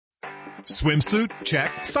Swimsuit?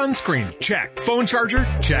 Check. Sunscreen? Check. Phone charger?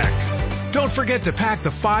 Check. Don't forget to pack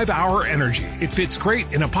the 5-Hour Energy. It fits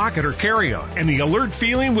great in a pocket or carry-on, and the alert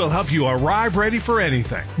feeling will help you arrive ready for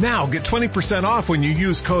anything. Now get 20% off when you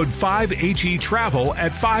use code 5HETRAVEL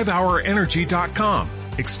at 5hourenergy.com.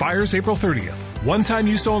 Expires April 30th. One-time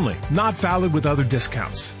use only. Not valid with other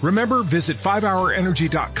discounts. Remember, visit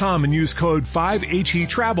 5hourenergy.com and use code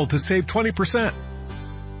 5HETRAVEL to save 20%.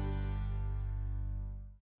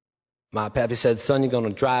 My pappy said, son, you're going to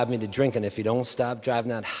drive me to drinking if you don't stop driving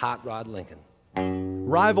that hot rod Lincoln.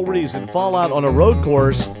 Rivalries and fallout on a road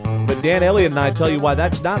course, but Dan Elliott and I tell you why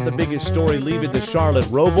that's not the biggest story leaving the Charlotte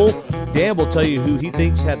Roval. Dan will tell you who he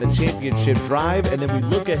thinks had the championship drive, and then we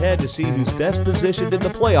look ahead to see who's best positioned in the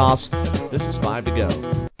playoffs. This is 5 to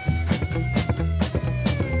go.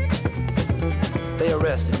 They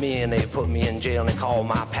arrested me and they put me in jail and they called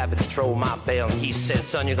my pappy to throw my bail. And he said,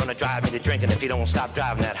 son, you're going to drive me to drinking if you don't stop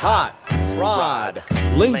driving that hot rod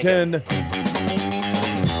Lincoln.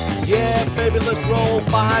 Yeah, baby, let's roll.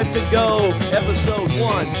 5 to go. Episode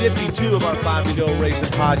 152 of our 5 to go racing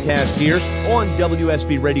podcast here on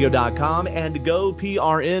WSBRadio.com and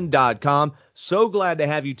GoPRN.com. So glad to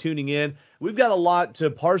have you tuning in. We've got a lot to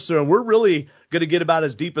parse through, and we're really going to get about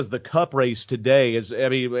as deep as the Cup race today. I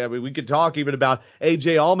mean, we could talk even about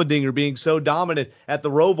A.J. Allmendinger being so dominant at the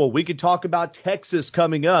Roval. We could talk about Texas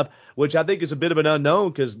coming up, which I think is a bit of an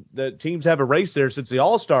unknown because the teams haven't raced there since the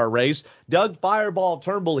All-Star race. Doug Fireball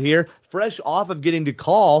Turnbull here, fresh off of getting to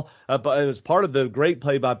call as part of the great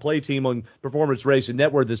play-by-play team on Performance Racing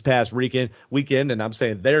Network this past weekend, and I'm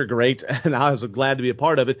saying they're great, and I was glad to be a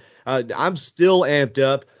part of it. I'm still amped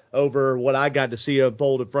up over what I got to see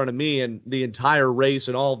unfold in front of me and the entire race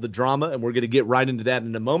and all of the drama, and we're going to get right into that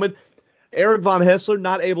in a moment. Eric Von Hessler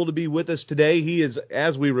not able to be with us today. He is,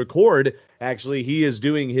 as we record, actually, he is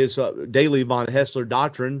doing his daily Von Hessler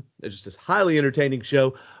Doctrine. It's just a highly entertaining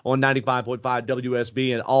show on 95.5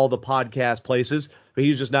 WSB and all the podcast places. But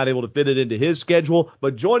he's just not able to fit it into his schedule.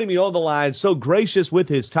 But joining me on the line, so gracious with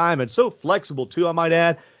his time and so flexible, too, I might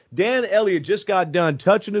add, Dan Elliott just got done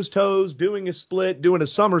touching his toes, doing a split, doing a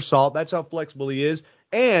somersault. That's how flexible he is.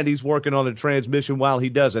 And he's working on a transmission while he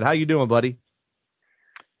does it. How you doing, buddy?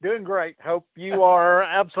 Doing great. Hope you are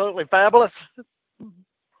absolutely fabulous.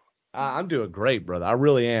 I'm doing great, brother. I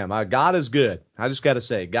really am. God is good. I just got to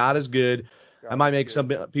say, God is good. I might make some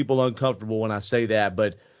people uncomfortable when I say that,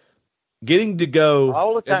 but getting to go,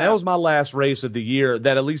 all the time. And that was my last race of the year,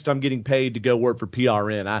 that at least I'm getting paid to go work for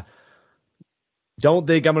PRN. I don't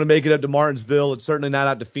think I'm going to make it up to Martinsville. It's certainly not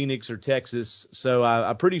out to Phoenix or Texas. So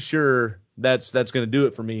I'm pretty sure that's going to do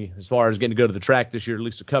it for me as far as getting to go to the track this year, at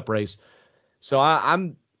least a Cup race. So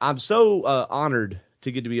I'm so honored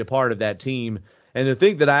to get to be a part of that team. And to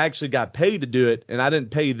think that I actually got paid to do it and I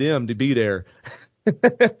didn't pay them to be there,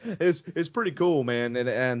 it's pretty cool, man.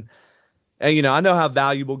 And you know, I know how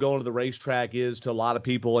valuable going to the racetrack is to a lot of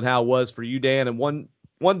people and how it was for you, Dan. And one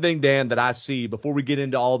thing, Dan, that I see before we get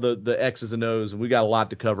into all the X's and O's, and we got a lot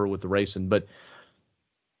to cover with the racing, but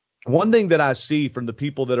one thing that I see from the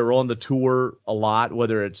people that are on the tour a lot,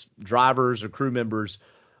 whether it's drivers or crew members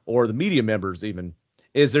or the media members even,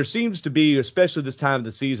 is there seems to be, especially this time of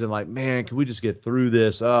the season, like, man, can we just get through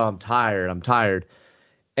this? Oh, I'm tired.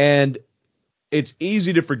 And it's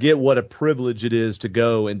easy to forget what a privilege it is to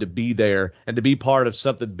go and to be there and to be part of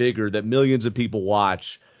something bigger that millions of people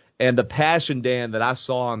watch. And the passion, Dan, that I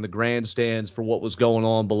saw on the grandstands for what was going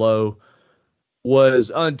on below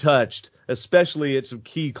was untouched, especially at some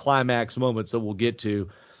key climax moments that we'll get to.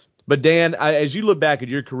 But, Dan, as you look back at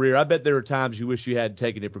your career, I bet there are times you wish you hadn't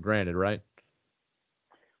taken it for granted, right?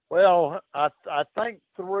 Well, I think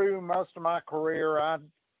through most of my career, I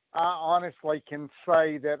honestly can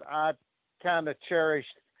say that I kind of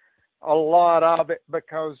cherished a lot of it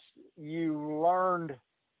because you learned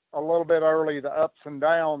a little bit early the ups and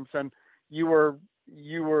downs, and you were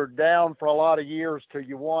down for a lot of years till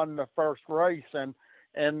you won the first race,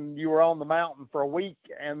 and you were on the mountain for a week,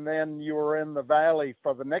 and then you were in the valley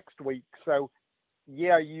for the next week. So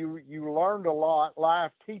yeah, you learned a lot.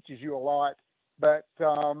 Life teaches you a lot, but there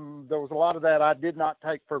was a lot of that I did not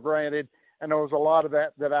take for granted, and there was a lot of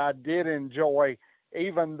that I did enjoy,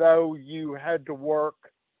 even though you had to work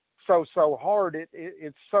so hard.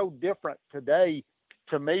 It's so different today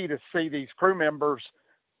to me to see these crew members.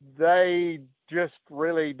 They just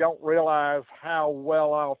really don't realize how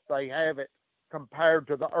well off they have it compared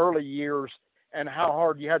to the early years, and how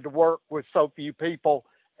hard you had to work with so few people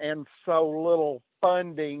and so little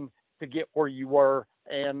funding to get where you were,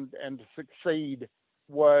 and to succeed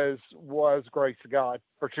was grace of God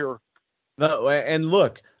for sure. No, and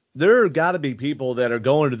look, there are got to be people that are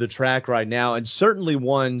going to the track right now, and certainly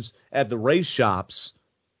ones at the race shops.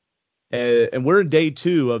 And we're in day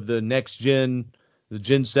 2 of the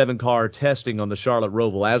Gen 7 car testing on the Charlotte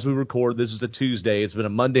Roval. As we record, this is a Tuesday. It's been a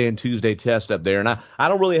Monday and Tuesday test up there. And I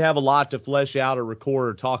don't really have a lot to flesh out or record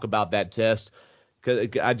or talk about that test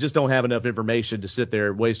because I just don't have enough information to sit there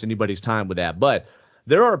and waste anybody's time with that. But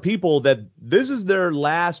there are people that this is their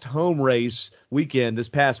last home race weekend, this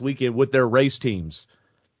past weekend, with their race teams.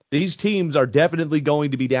 These teams are definitely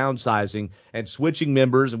going to be downsizing and switching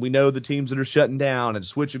members, and we know the teams that are shutting down and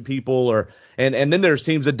switching people, and then there's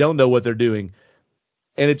teams that don't know what they're doing.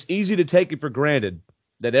 And it's easy to take it for granted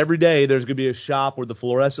that every day there's going to be a shop where the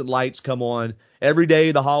fluorescent lights come on. Every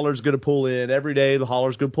day the hauler's going to pull in. Every day the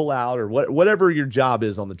hauler's going to pull out, or whatever your job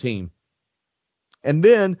is on the team. And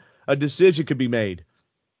then a decision could be made,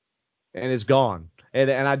 and it's gone. And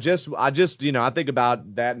I just I think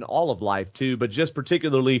about that in all of life too, but just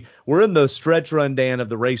particularly we're in the stretch run, Dan, of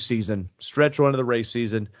the race season,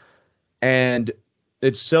 and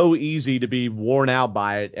it's so easy to be worn out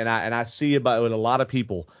by it. And I see it with a lot of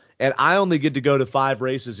people, and I only get to go to 5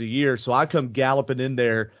 races a year. So I come galloping in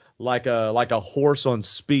there like a horse on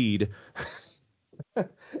speed.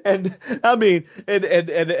 And I mean,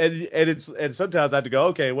 and sometimes I have to go,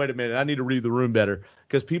 okay, wait a minute, I need to read the room better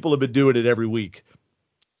because people have been doing it every week.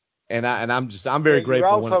 And I'm very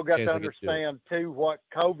grateful. You also got to understand too what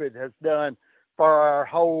COVID has done for our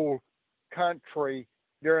whole country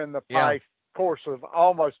during the past course of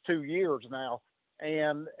almost 2 years now,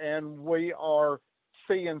 and we are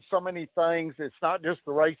seeing so many things. It's not just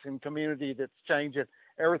the racing community that's changing;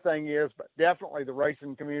 everything is, but definitely the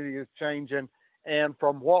racing community is changing. And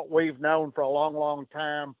from what we've known for a long, long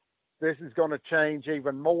time, this is going to change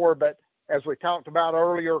even more. But as we talked about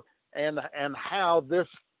earlier, and how this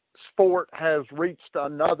sport has reached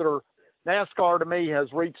NASCAR to me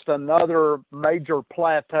has reached another major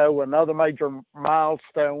plateau, another major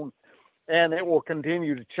milestone, and it will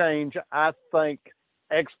continue to change, I think,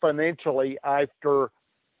 exponentially after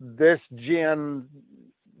this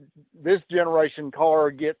generation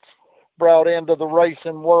car gets brought into the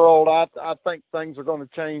racing world. I think things are going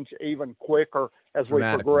to change even quicker as we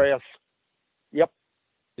progress. Yep.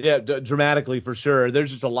 Yeah, dramatically for sure.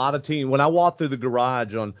 There's just a lot of teams. When I walk through the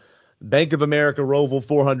garage on Bank of America Roval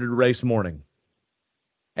 400 race morning,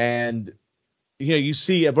 and you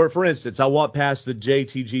see, for instance, I walk past the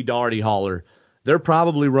JTG Daugherty hauler. They're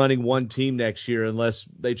probably running one team next year unless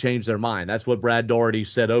they change their mind. That's what Brad Daugherty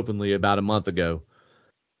said openly about a month ago.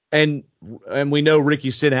 And we know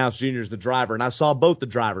Ricky Stenhouse Jr. is the driver, and I saw both the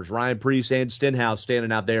drivers, Ryan Preece and Stenhouse,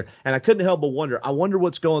 standing out there, and I couldn't help but wonder. I wonder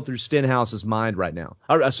what's going through Stenhouse's mind right now.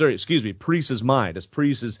 Preece's mind, as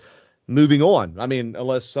Preece is moving on. I mean,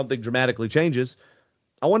 unless something dramatically changes,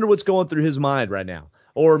 I wonder what's going through his mind right now.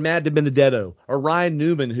 Or Matt DiBenedetto, or Ryan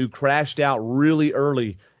Newman, who crashed out really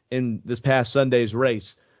early in this past Sunday's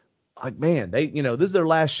race. Like, man, this is their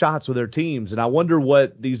last shots with their teams, and I wonder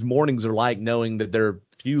what these mornings are like, knowing that there are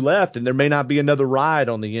few left, and there may not be another ride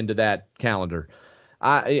on the end of that calendar.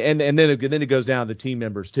 And then it goes down to the team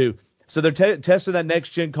members too. So they're testing that next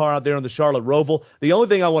gen car out there on the Charlotte Roval. The only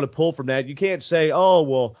thing I want to pull from that, you can't say, oh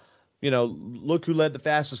well, look who led the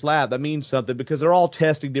fastest lap. That means something, because they're all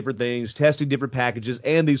testing different things, testing different packages,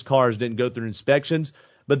 and these cars didn't go through inspections.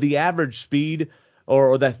 But the average speed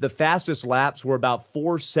or the fastest laps were about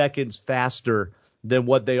 4 seconds faster than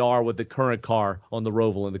what they are with the current car on the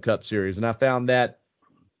Roval in the Cup Series, and I found that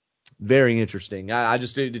very interesting. I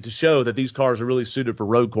just needed to show that these cars are really suited for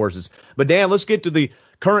road courses. But Dan, let's get to the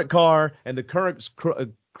current car and the current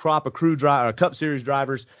crop of Cup Series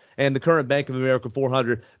drivers and the current Bank of America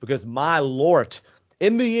 400, because my Lord,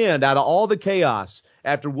 in the end, out of all the chaos,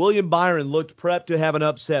 after William Byron looked prepped to have an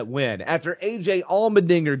upset win, after A.J.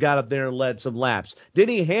 Allmendinger got up there and led some laps,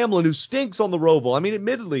 Denny Hamlin, who stinks on the Roval, I mean,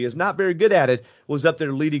 admittedly is not very good at it, was up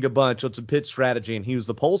there leading a bunch on some pit strategy, and he was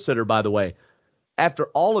the pole sitter, by the way. After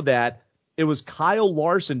all of that, it was Kyle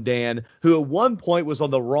Larson, Dan, who at one point was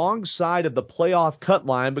on the wrong side of the playoff cut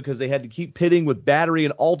line because they had to keep pitting with battery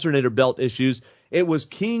and alternator belt issues. It was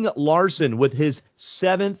King Larson with his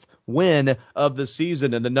 7th win of the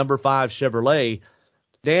season in the number 5 Chevrolet.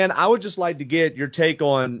 Dan, I would just like to get your take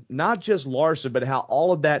on not just Larson, but how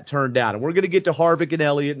all of that turned out. And we're going to get to Harvick and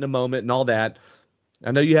Elliott in a moment and all that.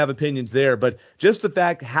 I know you have opinions there, but just the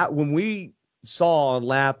fact when we saw on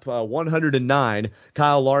lap 109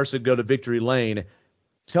 Kyle Larson go to victory lane,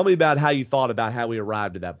 tell me about how you thought about how we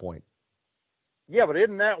arrived at that point. Yeah, but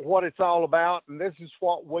isn't that what it's all about? And this is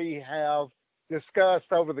what we have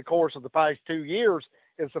discussed over the course of the past 2 years,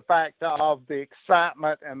 is the fact of the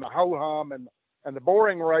excitement and the ho-hum and the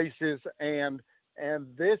boring races and And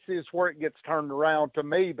this is where it gets turned around to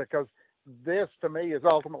me, because this to me is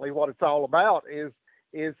ultimately what it's all about. Is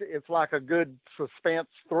it's like a good suspense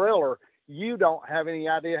thriller. You don't have any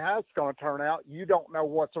idea how it's going to turn out. You don't know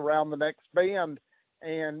what's around the next bend,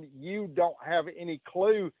 and you don't have any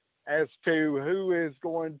clue as to who is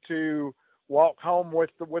going to walk home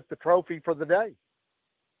with the trophy for the day.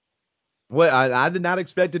 Well, I did not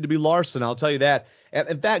expect it to be Larson, I'll tell you that. And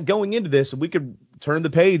in fact, going into this, we could turn the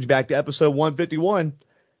page back to episode 151.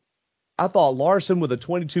 I thought Larson with a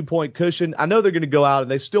 22-point cushion. I know they're going to go out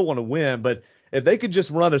and they still want to win, but if they could just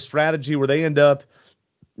run a strategy where they end up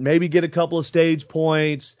maybe get a couple of stage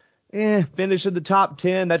points, finish in the top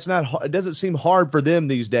 10, that's not. It doesn't seem hard for them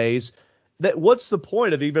these days. What's the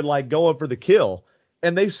point of even like going for the kill?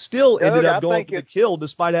 And they still ended up going for the kill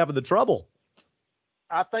despite having the trouble.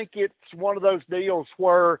 I think it's one of those deals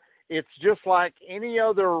where it's just like any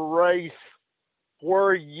other race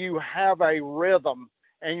where you have a rhythm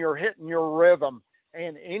and you're hitting your rhythm,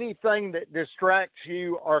 and anything that distracts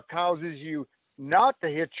you or causes you not to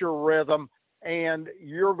hit your rhythm, and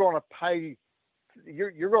you're going to pay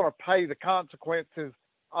the consequences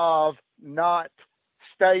of not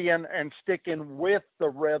staying and sticking with the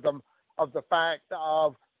rhythm of the fact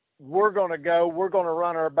of we're going to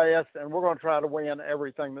run our best, and we're going to try to win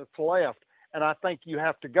everything that's left. And I think you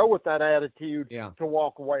have to go with that attitude to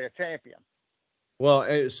walk away a champion.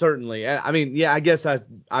 Well, certainly. I mean, I guess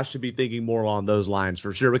I should be thinking more along those lines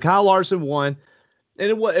for sure. But Kyle Larson won,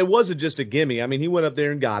 and it wasn't just a gimme. I mean, he went up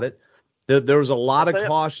there and got it. There was a lot of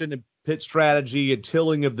caution and pit strategy and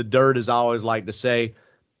tilling of the dirt, as I always like to say.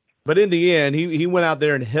 But in the end, he went out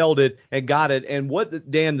there and held it and got it. And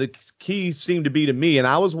the key seemed to be to me, and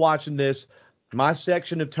I was watching this, my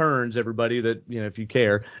section of turns, everybody that, if you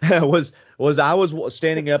care, was I was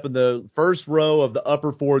standing up in the first row of the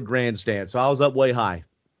upper Ford grandstand. So I was up way high.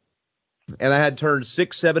 And I had turns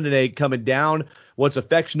 6, 7, and 8 coming down what's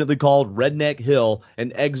affectionately called Redneck Hill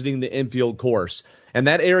and exiting the infield course. And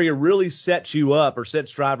that area really sets you up, or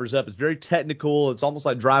sets drivers up. It's very technical. It's almost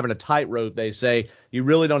like driving a tightrope, they say. You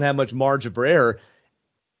really don't have much margin for error.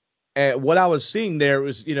 And what I was seeing there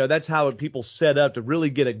was, that's how people set up to really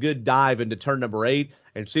get a good dive into turn number 8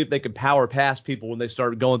 and see if they can power past people when they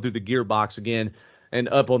start going through the gearbox again and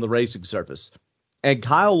up on the racing surface. And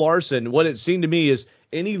Kyle Larson, what it seemed to me is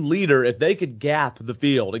any leader, if they could gap the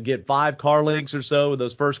field and get 5 car lengths or so in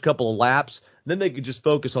those first couple of laps, then they could just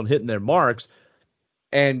focus on hitting their marks.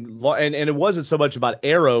 And it wasn't so much about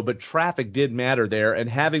aero, but traffic did matter there, and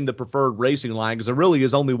having the preferred racing line, because there really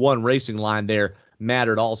is only one racing line there,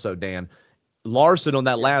 mattered also, Dan. Larson on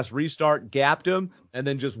that last restart gapped him and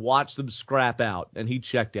then just watched them scrap out, and he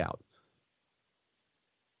checked out.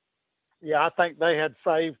 Yeah, I think they had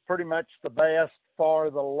saved pretty much the best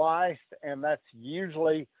for the last, and that's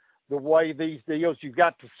usually the way these deals, you've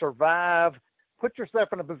got to survive, put yourself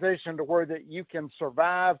in a position to where that you can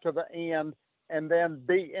survive to the end and then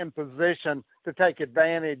be in position to take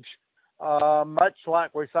advantage, much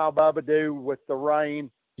like we saw Bubba do with the rain.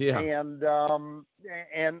 Yeah. And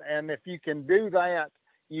if you can do that,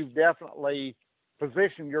 you've definitely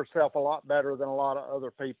positioned yourself a lot better than a lot of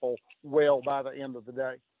other people will by the end of the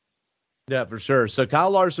day. Yeah, for sure. So Kyle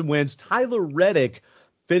Larson wins. Tyler Reddick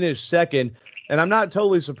finished second. And I'm not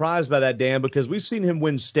totally surprised by that, Dan, because we've seen him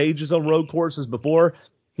win stages on road courses before.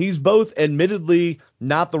 He's both admittedly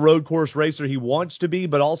not the road course racer he wants to be,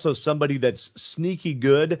 but also somebody that's sneaky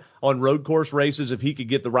good on road course races if he could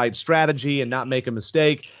get the right strategy and not make a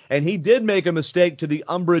mistake. And he did make a mistake to the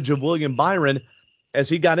umbrage of William Byron as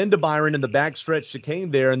he got into Byron in the backstretch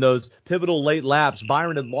chicane there in those pivotal late laps.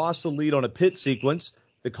 Byron had lost the lead on a pit sequence.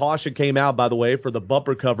 The caution came out, by the way, for the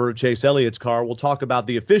bumper cover of Chase Elliott's car. We'll talk about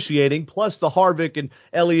the officiating plus the Harvick and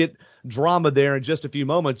Elliott drama there in just a few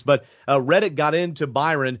moments. But Reddick got into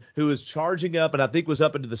Byron, who was charging up and I think was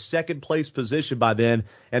up into the second place position by then.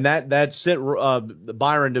 And that sent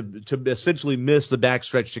Byron to essentially miss the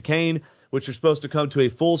backstretch chicane, which are supposed to come to a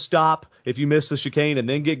full stop if you miss the chicane and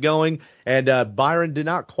then get going. And Byron did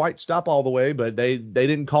not quite stop all the way, but they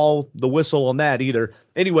didn't call the whistle on that either.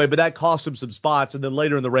 Anyway, but that cost him some spots. And then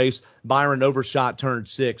later in the race, Byron overshot turn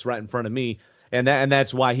 6 right in front of me. And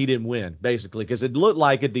that's why he didn't win, basically, because it looked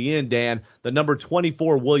like at the end, Dan, the number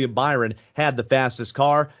 24 William Byron had the fastest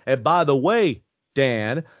car. And by the way,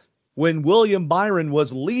 Dan, when William Byron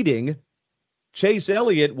was leading, Chase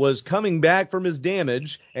Elliott was coming back from his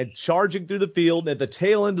damage and charging through the field at the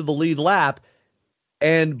tail end of the lead lap.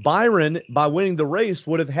 And Byron, by winning the race,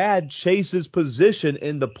 would have had Chase's position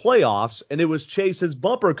in the playoffs. And it was Chase's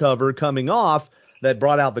bumper cover coming off that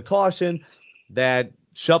brought out the caution that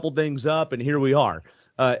shuffled things up. And here we are.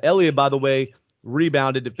 Elliott, by the way,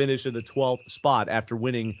 rebounded to finish in the 12th spot after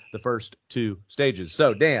winning the first two stages.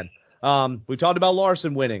 So, Dan, we talked about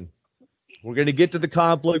Larson winning. We're going to get to the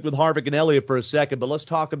conflict with Harvick and Elliott for a second, but let's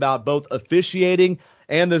talk about both officiating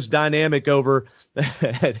and this dynamic over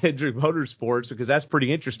at Hendrick Motorsports, because that's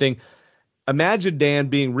pretty interesting. Imagine, Dan,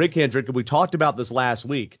 being Rick Hendrick, and we talked about this last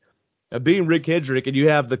week, being Rick Hendrick, and you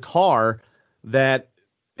have the car that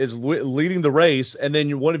is leading the race, and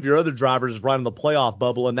then one of your other drivers is running the playoff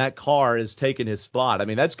bubble, and that car is taking his spot. I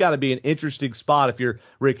mean, that's got to be an interesting spot if you're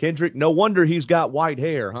Rick Hendrick. No wonder he's got white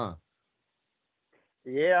hair, huh?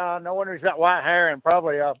 Yeah, no wonder he's got white hair and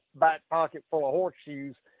probably a back pocket full of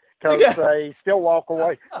horseshoes, because they still walk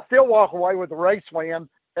away with the race win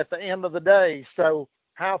at the end of the day. So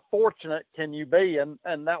how fortunate can you be? And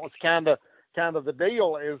that was kind of the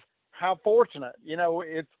deal, is how fortunate. You know,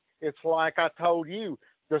 it's like I told you,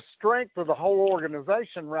 the strength of the whole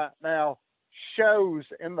organization right now shows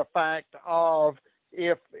in the fact of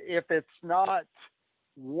if it's not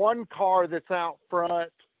one car that's out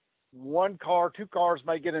front, one car, two cars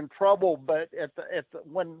may get in trouble, but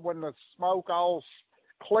when the smoke all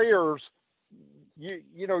clears,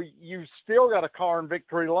 you still got a car in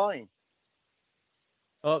victory lane.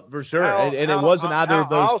 Oh, for sure. And it wasn't either of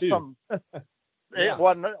those awesome. two. It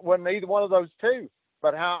wasn't either one of those two.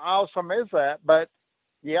 But how awesome is that? But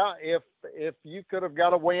yeah, if you could have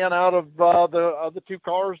got a win out of the other two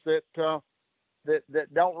cars that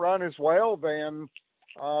don't run as well, then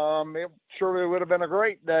it surely would have been a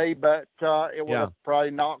great day, but it would have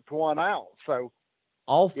probably knocked one out. So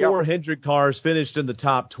all four Hendrick cars finished in the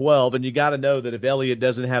top 12, and you got to know that if Elliott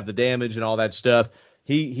doesn't have the damage and all that stuff,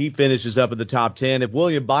 he finishes up in the top 10. If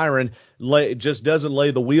William Byron just doesn't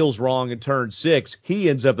lay the wheels wrong in turn 6, he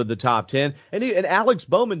ends up in the top 10. And Alex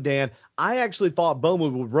Bowman, Dan, I actually thought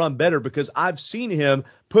Bowman would run better because I've seen him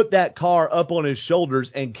put that car up on his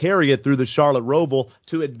shoulders and carry it through the Charlotte Roval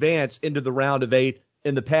to advance into the round of 8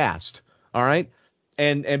 in the past. All right.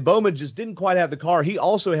 And Bowman just didn't quite have the car. He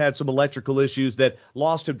also had some electrical issues that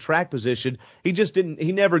lost him track position. He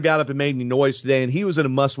never got up and made any noise today, and he was in a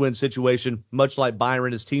must-win situation, much like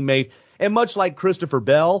Byron, his teammate, and much like Christopher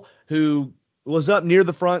Bell, who was up near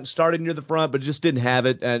the front, started near the front, but just didn't have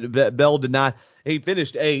it. And Bell did not. He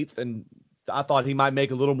finished 8th, and I thought he might make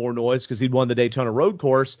a little more noise because he'd won the Daytona Road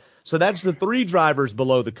Course. So that's the 3 drivers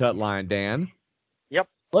below the cut line, Dan.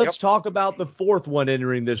 Let's talk about the 4th one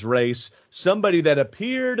entering this race, somebody that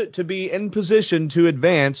appeared to be in position to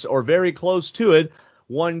advance or very close to it,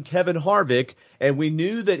 one Kevin Harvick, and we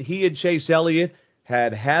knew that he and Chase Elliott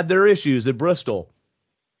had their issues at Bristol.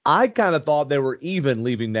 I kind of thought they were even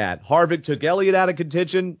leaving that. Harvick took Elliott out of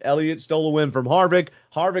contention. Elliott stole a win from Harvick.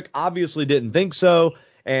 Harvick obviously didn't think so.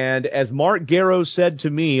 And as Mark Garrow said to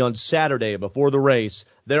me on Saturday before the race,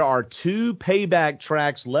 there are 2 payback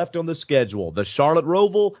tracks left on the schedule, the Charlotte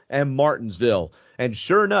Roval and Martinsville. And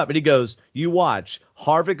sure enough, and he goes, you watch,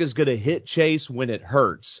 Harvick is going to hit Chase when it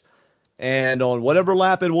hurts. And on whatever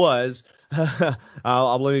lap it was, let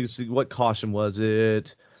me see, what caution was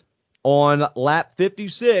it? On lap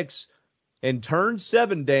 56, in turn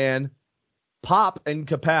 7, Dan, pop and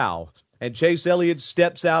kapow. And Chase Elliott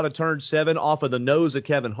steps out of turn 7 off of the nose of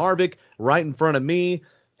Kevin Harvick right in front of me.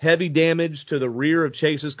 Heavy damage to the rear of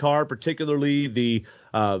Chase's car, particularly the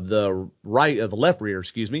left rear,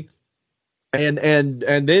 excuse me. And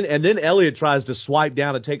then Elliott tries to swipe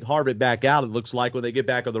down and take Harvick back out. It looks like when they get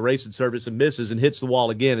back on the racing service and misses and hits the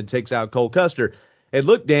wall again and takes out Cole Custer. It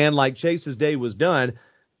looked, Dan, like Chase's day was done.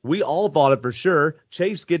 We all thought it for sure.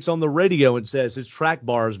 Chase gets on the radio and says his track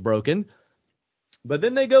bar is broken. But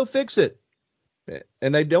then they go fix it,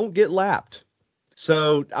 and they don't get lapped.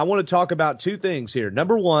 So I want to talk about 2 things here.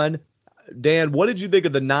 Number 1, Dan, what did you think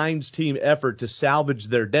of the Nines team effort to salvage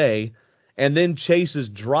their day, and then Chase's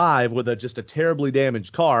drive with just a terribly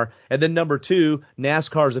damaged car? And then number 2,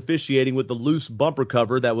 NASCAR's officiating with the loose bumper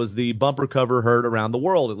cover that was the bumper cover heard around the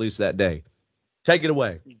world, at least that day. Take it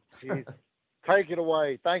away. Take it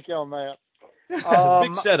away. Thank you on that.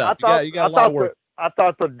 Big setup. You got a lot of work. I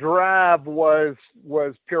thought the drive was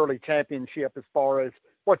purely championship as far as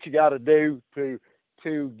what you got to do to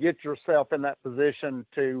get yourself in that position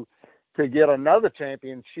to get another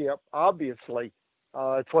championship. Obviously,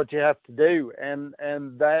 it's what you have to do, and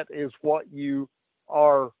that is what you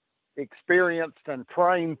are experienced and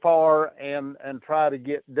trained for and try to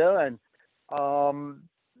get done. I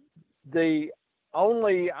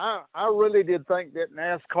really did think that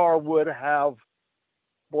NASCAR would have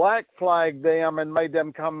black flagged them and made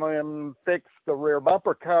them come in and fix the rear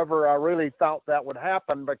bumper cover. I really thought that would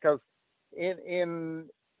happen because in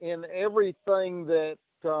everything that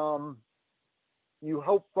you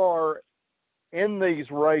hope for in these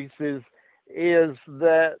races is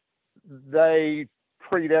that they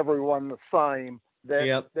treat everyone the same.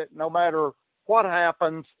 That no matter what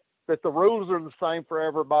happens, that the rules are the same for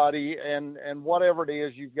everybody, and whatever it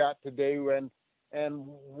is you've got to do, and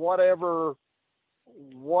whatever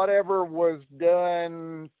was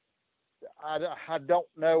done, I don't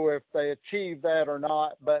know if they achieved that or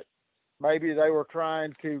not, but maybe they were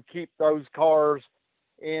trying to keep those cars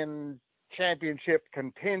in championship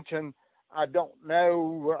contention. I don't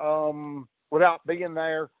know. Without being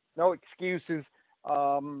there, no excuses.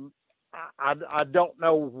 I don't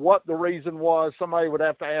know what the reason was. Somebody would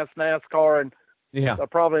have to ask NASCAR, and they're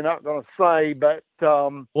probably not going to say. But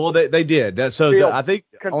well, they did. I think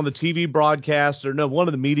on the TV broadcast, one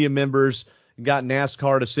of the media members got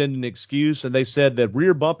NASCAR to send an excuse, and they said that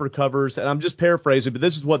rear bumper covers, and I'm just paraphrasing, but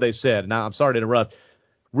this is what they said. Now, I'm sorry to interrupt.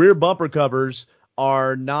 Rear bumper covers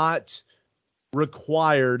are not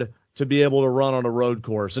required to be able to run on a road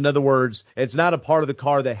course. In other words, it's not a part of the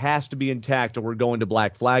car that has to be intact or we're going to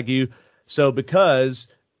black flag you. So because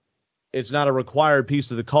it's not a required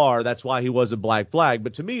piece of the car, that's why he wasn't black flagged.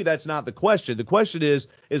 But to me, that's not the question. The question is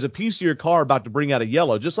a piece of your car about to bring out a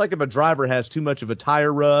yellow? Just like if a driver has too much of a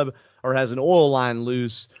tire rub or has an oil line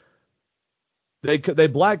loose, they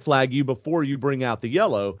black flag you before you bring out the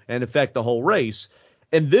yellow and affect the whole race.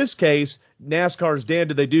 In this case, NASCAR's damned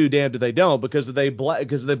do they do, damned do they don't, because if they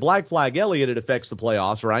black flag Elliott, it affects the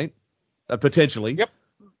playoffs, right? Potentially. Yep.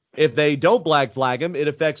 If they don't black flag him, it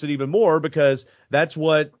affects it even more, because that's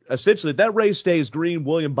what essentially, if that race stays green,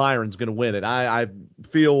 William Byron's going to win it. I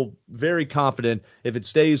feel very confident if it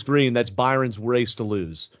stays green, that's Byron's race to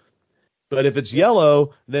lose. But if it's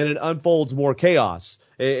yellow, then it unfolds more chaos.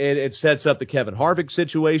 It sets up the Kevin Harvick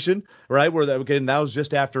situation, right? Where that was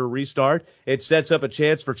just after a restart. It sets up a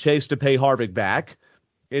chance for Chase to pay Harvick back.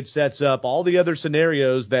 It sets up all the other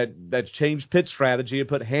scenarios that changed pit strategy. It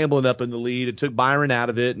put Hamlin up in the lead. It took Byron out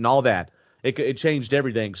of it and all that. It changed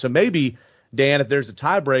everything. So maybe, Dan, if there's a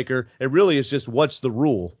tiebreaker, it really is just what's the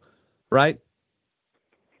rule, right?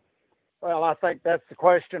 Well, I think that's the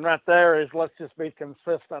question right there, is let's just be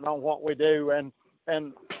consistent on what we do.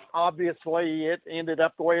 And obviously it ended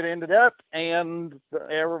up the way it ended up, and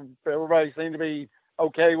everybody seemed to be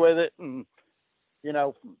okay with it. And,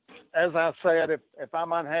 as I said, if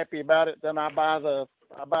I'm unhappy about it, then I buy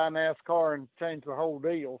NASCAR and change the whole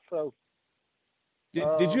deal. So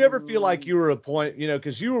did you ever feel like you were a point,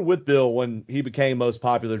 because you were with Bill when he became most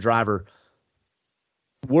popular driver.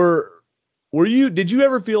 Did you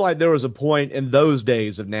ever feel like there was a point in those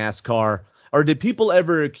days of NASCAR, or did people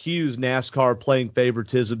ever accuse NASCAR playing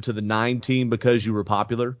favoritism to the 9 team because you were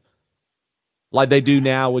popular? Like they do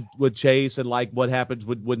now with Chase, and like what happens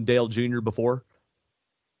with Dale Jr. before?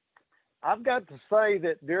 I've got to say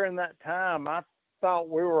that during that time, I thought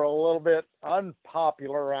we were a little bit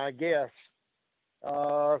unpopular, I guess.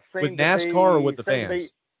 With NASCAR or with the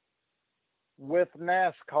fans? With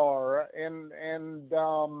NASCAR. And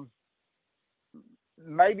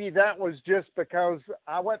maybe that was just because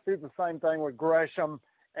I went through the same thing with Gresham,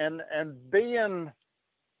 and being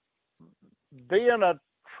a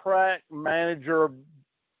track manager,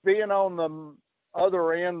 being on the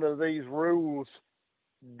other end of these rules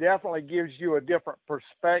definitely gives you a different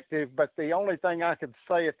perspective. But the only thing I could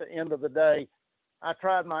say at the end of the day, I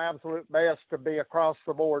tried my absolute best to be across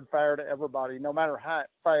the board fair to everybody, no matter how it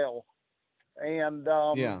fell. And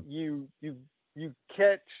you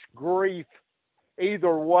catch grief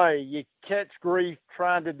either way. You catch grief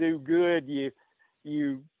trying to do good. You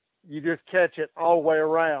just catch it all the way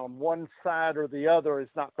around. One side or the other is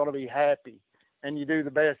not going to be happy, and you do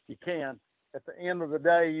the best you can. At the end of the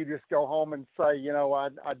day, you just go home and say,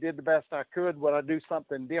 I did the best I could. Would I do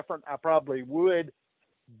something different? I probably would.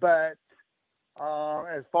 But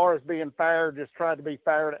as far as being fair, just tried to be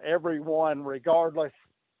fair to everyone regardless.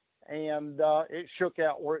 And it shook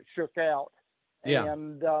out where it shook out. Yeah.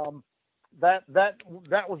 And that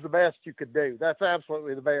was the best you could do. That's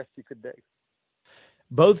absolutely the best you could do.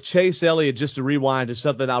 Both Chase Elliott, just to rewind to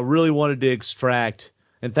something I really wanted to extract,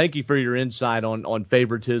 and thank you for your insight on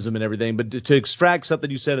favoritism and everything, but to extract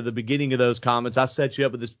something you said at the beginning of those comments, I set you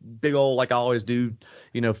up with this big old, like I always do,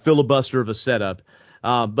 filibuster of a setup.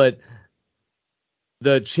 But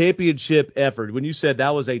the championship effort, when you said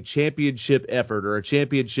that was a championship effort or a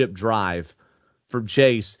championship drive from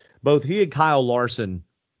Chase, both he and Kyle Larson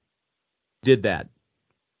did that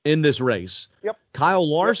in this race. Yep. Kyle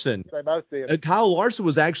Larson. Yep, they both did. Kyle Larson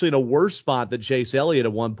was actually in a worse spot than Chase Elliott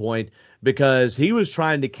at one point, because he was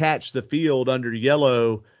trying to catch the field under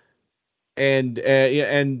yellow and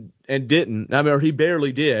and didn't. I mean, or he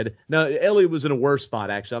barely did. Now, Elliott was in a worse spot,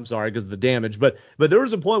 actually. I'm sorry, because of the damage. But there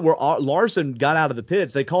was a point where Larson got out of the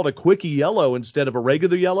pits. They called a quickie yellow instead of a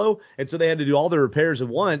regular yellow, and so they had to do all the repairs at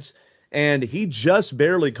once. And he just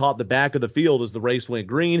barely caught the back of the field as the race went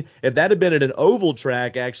green. If that had been at an oval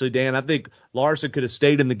track, actually, Dan, I think Larson could have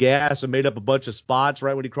stayed in the gas and made up a bunch of spots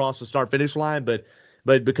right when he crossed the start-finish line. But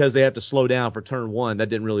because they have to slow down for turn one, that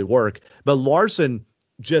didn't really work. But Larson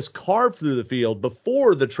just carved through the field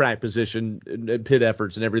before the track position and pit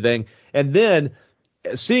efforts and everything. And then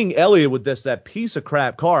seeing Elliott with that piece of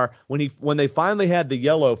crap car, when they finally had the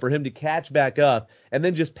yellow for him to catch back up and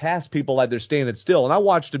then just pass people like they're standing still. And I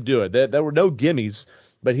watched him do it. There were no gimmies,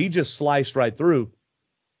 but he just sliced right through.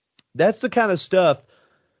 That's the kind of stuff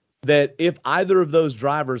that if either of those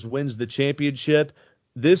drivers wins the championship,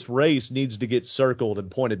 this race needs to get circled and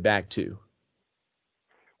pointed back to.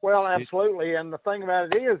 Well, absolutely. And the thing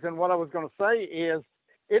about it is, and what I was going to say is,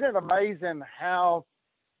 isn't it amazing how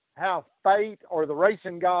fate or the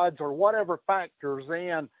racing gods or whatever factors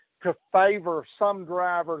in to favor some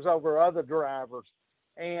drivers over other drivers.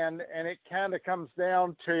 And it kind of comes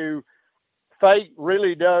down to fate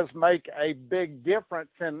really does make a big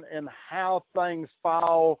difference in how things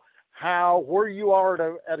fall, where you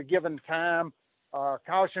are at a given time.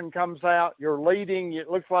 Caution comes out, you're leading, it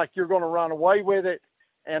looks like you're going to run away with it,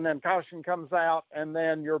 and then caution comes out, and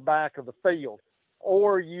then you're back of the field.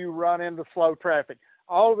 Or you run into slow traffic.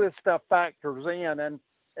 All this stuff factors in,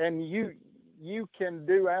 and you can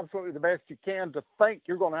do absolutely the best you can to think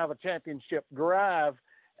you're going to have a championship drive,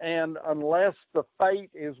 and unless the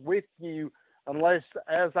fate is with you, unless,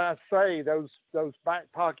 as I say, those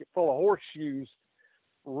back pocket full of horseshoes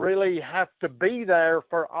really have to be there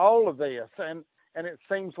for all of this, and it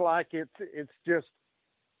seems like it's just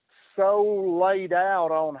so laid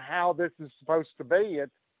out on how this is supposed to be.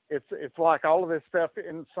 It's like all of this stuff,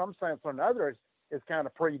 in some sense or another, is kind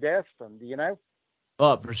of predestined, you know?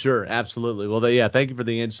 Oh, for sure. Absolutely. Well, yeah, thank you for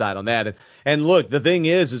the insight on that. And look, the thing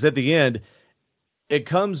is at the end,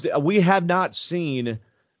 we have not seen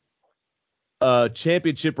a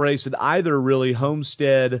championship race in either really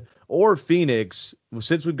Homestead or Phoenix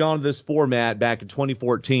since we've gone to this format back in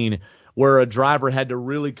 2014, where a driver had to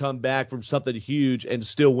really come back from something huge and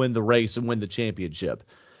still win the race and win the championship.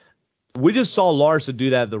 We just saw Larson do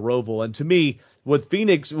that at the Roval, and to me, with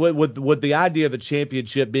Phoenix, with the idea of a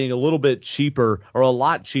championship being a little bit cheaper or a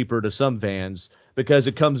lot cheaper to some fans because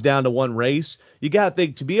it comes down to one race, you got to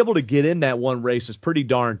think to be able to get in that one race is pretty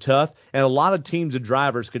darn tough, and a lot of teams and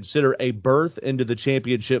drivers consider a berth into the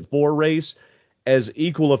championship 4 race as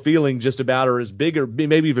equal a feeling just about, or as bigger,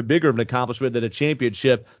 maybe even bigger of an accomplishment than a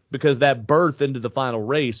championship, because that berth into the final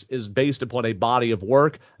race is based upon a body of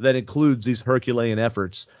work that includes these Herculean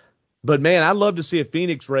efforts. But man, I'd love to see a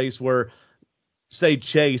Phoenix race where, say,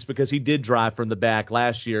 Chase, because he did drive from the back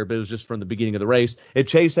last year, but it was just from the beginning of the race. If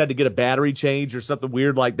Chase had to get a battery change or something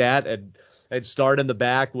weird like that and start in the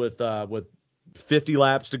back with 50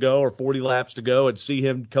 laps to go or 40 laps to go and see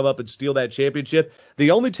him come up and steal that championship. The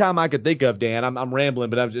only time I could think of, Dan, I'm rambling,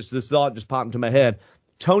 but this thought just popped into my head.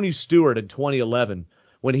 Tony Stewart in 2011,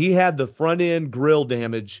 when he had the front end grill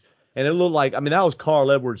damage, and it looked like, that was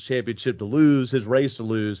Carl Edwards' championship to lose, his race to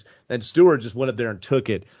lose, and Stewart just went up there and took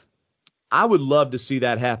it. I would love to see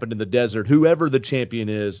that happen in the desert, whoever the champion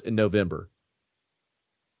is in November.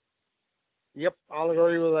 Yep, I'll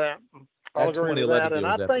agree with that. I'll agree with that, and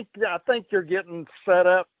I think you're getting set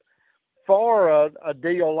up for a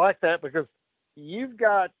deal like that, because you've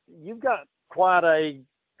got quite a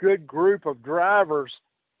good group of drivers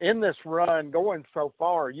in this run going so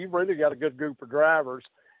far. You've really got a good group of drivers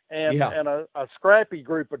and a scrappy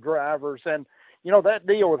group of drivers. And, that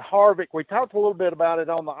deal with Harvick, we talked a little bit about it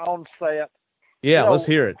on the onset. Yeah, let's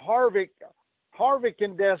hear it. Harvick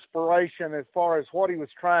in desperation as far as what he was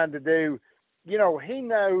trying to do,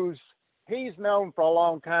 he's known for a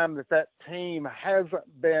long time that team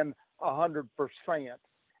hasn't been 100%.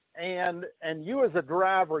 And you as a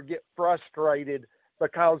driver get frustrated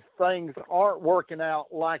because things aren't working out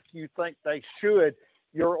like you think they should.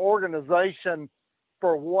 Your organization,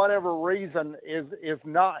 for whatever reason, is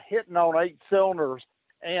not hitting on 8 cylinders,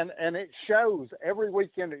 and it shows. Every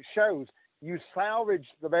weekend it shows. You salvage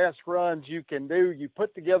the best runs you can do. You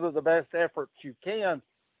put together the best efforts you can,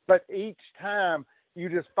 but each time you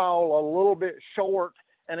just fall a little bit short,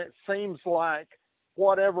 and it seems like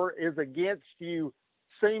whatever is against you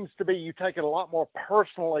seems to be, you take it a lot more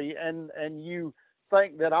personally, and you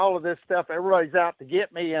think that all of this stuff, everybody's out to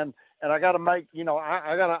get me, and I got to make,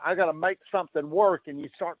 I got to make something work, and you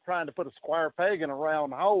start trying to put a square peg in a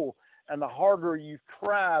round hole, and the harder you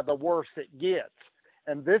try, the worse it gets.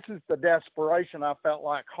 And this is the desperation I felt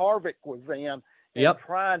like Harvick was in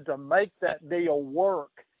trying to make that deal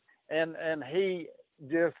work. And he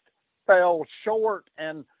just fell short,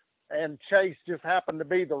 and Chase just happened to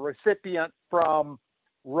be the recipient from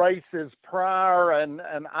races prior. And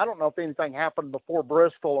I don't know if anything happened before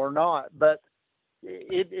Bristol or not, but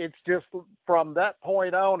it's just from that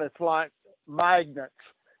point on, it's like magnets.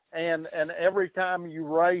 And every time you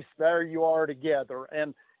race, there you are together.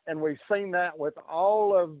 And we've seen that with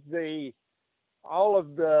all of the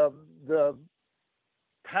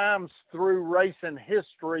times through racing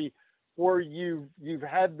history where you've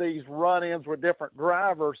had these run-ins with different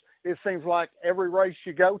drivers. It seems like every race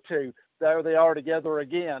you go to, there they are together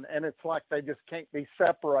again. And it's like they just can't be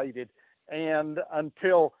separated. And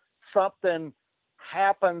until something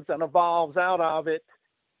happens and evolves out of it,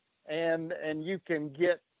 and you can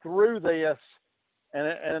get through this,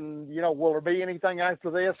 and will there be anything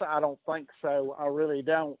after this? I don't think so. I really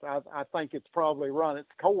don't. I think it's probably run its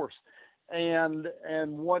course. And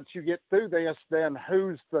once you get through this, then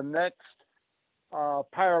who's the next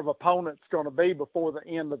pair of opponents going to be before the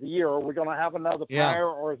end of the year? Are we going to have another pair,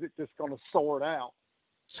 or is it just going to sort out?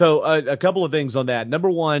 So a couple of things on that. Number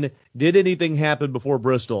one, did anything happen before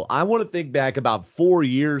Bristol? I want to think back about 4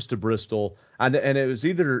 years to Bristol, and it was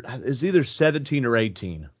either 17 or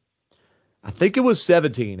 18. I think it was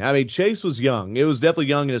 17. I mean, Chase was young. It was definitely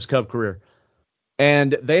young in his Cup career.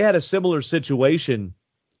 And they had a similar situation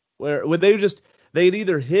where they'd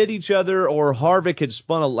either hit each other, or Harvick had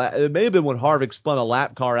spun a lap. It may have been when Harvick spun a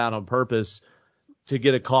lap car out on purpose to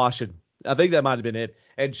get a caution. I think that might have been it.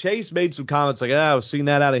 And Chase made some comments like, I've seen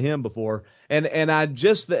that out of him before. And I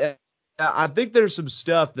think there's some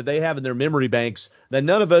stuff that they have in their memory banks that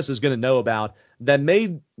none of us is going to know about that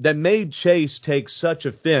made Chase take such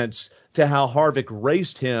offense to how Harvick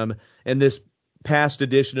raced him in this past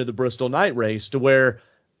edition of the Bristol Night Race,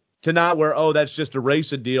 not where, that's just a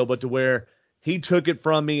racing deal, but to where he took it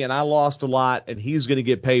from me and I lost a lot and he's going to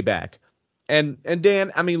get payback. And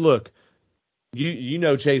Dan, I mean, look, you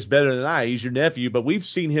know Chase better than I. He's your nephew, but we've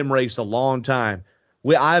seen him race a long time.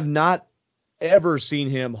 I've not ever seen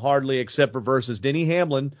him, hardly except for versus Denny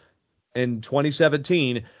Hamlin in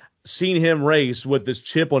 2017, seen him race with this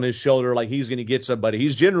chip on his shoulder like he's going to get somebody.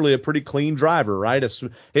 He's generally a pretty clean driver, right?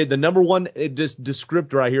 The number one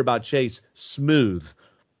descriptor I hear about Chase, smooth.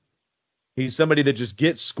 He's somebody that just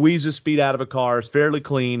squeezes speed out of a car, is fairly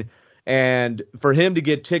clean. And for him to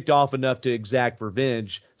get ticked off enough to exact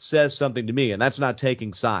revenge says something to me, and that's not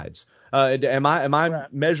taking sides. Am I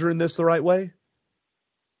right measuring this the right way?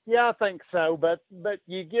 Yeah, I think so. But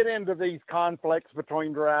you get into these conflicts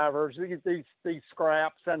between drivers, these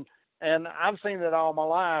scraps, and I've seen it all my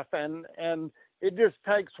life, and it just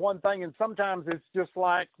takes one thing. And sometimes it's just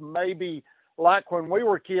like maybe like when we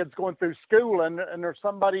were kids going through school, and there's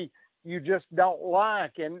somebody you just don't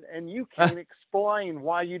like, and you can't explain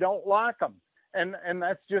why you don't like them. And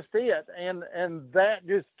that's just it. And that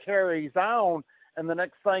just carries on. And the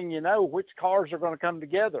next thing you know, which cars are going to come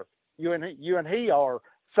together? You and he are.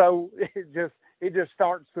 So it just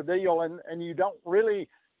starts the deal. And you don't really,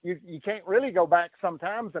 you can't really go back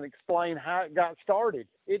sometimes and explain how it got started.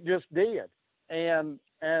 It just did. And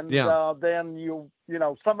then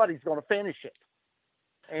somebody's going to finish it.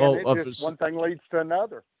 And one thing leads to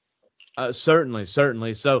another. Certainly.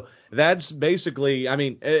 So that's basically, I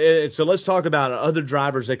mean, so let's talk about other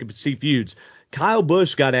drivers that could see feuds. Kyle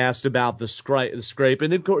Busch got asked about the scrape,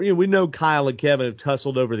 and we know Kyle and Kevin have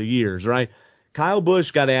tussled over the years, right? Kyle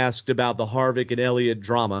Busch got asked about the Harvick and Elliott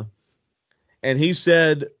drama, and he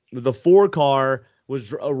said the 4-car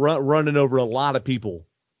was running over a lot of people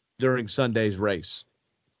during Sunday's race.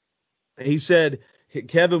 He said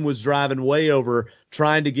Kevin was driving way over,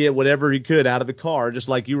 trying to get whatever he could out of the car, just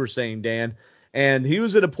like you were saying, Dan. And he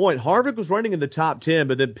was at a point, Harvick was running in the top 10,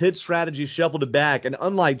 but then pit strategy shuffled it back. And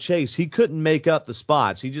unlike Chase, he couldn't make up the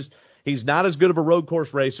spots. He's not as good of a road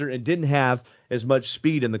course racer and didn't have as much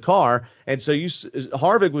speed in the car. And so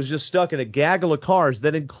Harvick was just stuck in a gaggle of cars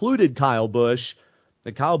that included Kyle Busch.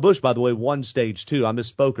 And Kyle Busch, by the way, won stage 2. I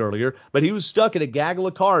misspoke earlier. But he was stuck in a gaggle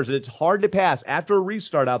of cars, and it's hard to pass. After a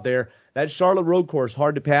restart out there, that Charlotte road course,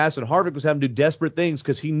 hard to pass, and Harvick was having to do desperate things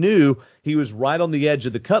because he knew he was right on the edge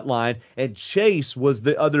of the cut line, and Chase was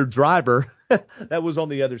the other driver that was on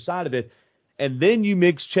the other side of it. And then you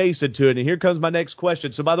mix Chase into it, and here comes my next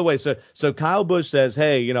question. So, by the way, so Kyle Busch says,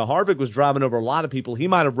 hey, Harvick was driving over a lot of people. He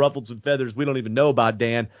might have ruffled some feathers we don't even know about,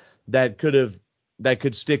 Dan, that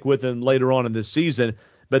could stick with him later on in this season.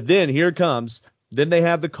 But then here it comes. Then they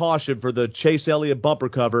have the caution for the Chase Elliott bumper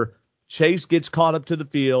cover. Chase gets caught up to the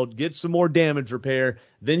field, gets some more damage repair.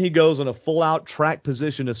 Then he goes on a full-out track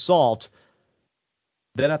position assault.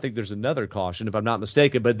 Then I think there's another caution, if I'm not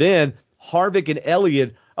mistaken. But then Harvick and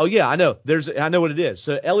Elliott. Oh yeah, I know. I know what it is.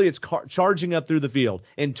 So Elliott's charging up through the field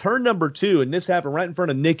in turn number 2, and this happened right in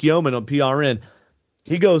front of Nick Yeoman on PRN.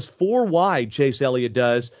 He goes 4 wide. Chase Elliott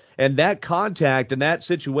does, and that contact and that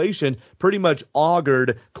situation pretty much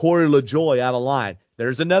augured Corey LaJoie out of line.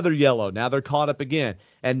 There's another yellow. Now they're caught up again,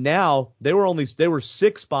 and now they were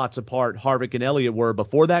 6 spots apart. Harvick and Elliott were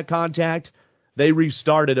before that contact. They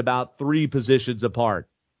restarted about 3 positions apart.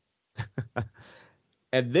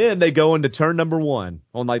 And then they go into turn number 1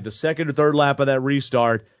 on like the second or third lap of that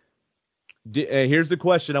restart. Here's the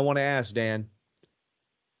question I want to ask, Dan.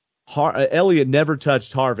 Elliott never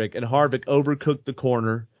touched Harvick, and Harvick overcooked the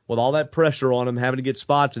corner with all that pressure on him, having to get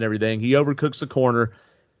spots and everything. He overcooks the corner.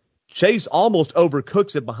 Chase almost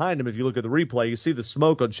overcooks it behind him. If you look at the replay, you see the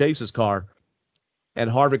smoke on Chase's car, and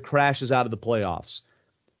Harvick crashes out of the playoffs.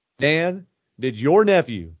 Dan, did your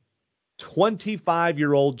nephew,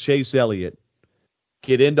 25-year-old Chase Elliott,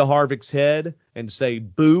 get into Harvick's head and say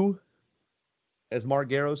boo, as Mark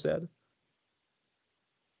Garrow said?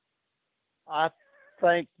 I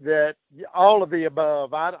think that all of the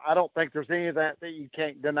above. I don't think there's any of that you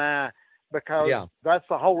can't deny, because that's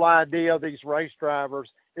the whole idea of these race drivers,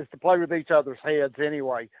 is to play with each other's heads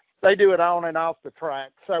anyway. They do it on and off the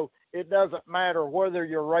track. So it doesn't matter whether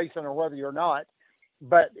you're racing or whether you're not,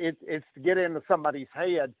 but it's to get into somebody's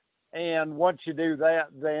head. And once you do that,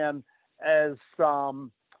 then as,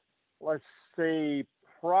 let's see,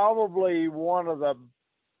 probably one of the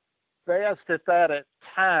best at that at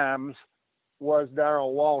times was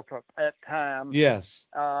Darrell Waltrip at times. Yes.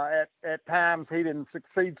 At times he didn't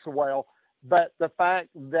succeed so well. But the fact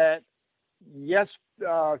that, yes,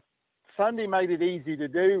 Sunday made it easy to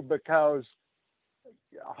do, because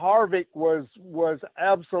Harvick was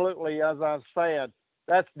absolutely, as I said,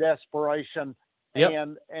 that's desperation.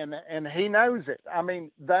 Yep. And he knows it. I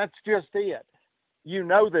mean, that's just it. You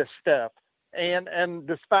know this stuff. And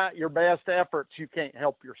despite your best efforts, you can't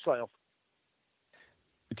help yourself.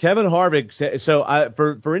 Kevin Harvick, so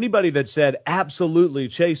for anybody that said absolutely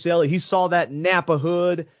Chase Elliott, he saw that Napa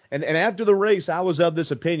hood, and after the race, I was of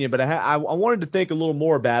this opinion, but I wanted to think a little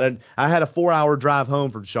more about it. I had a 4-hour drive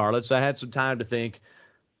home from Charlotte, so I had some time to think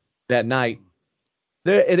that night.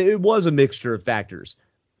 It was a mixture of factors.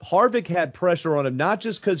 Harvick had pressure on him, not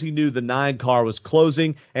just because he knew the 9 car was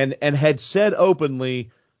closing and had said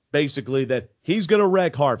openly, basically, that he's going to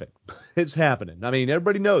wreck Harvick. It's happening. I mean,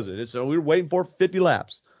 everybody knows it. We were waiting for 50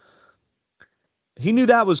 laps. He knew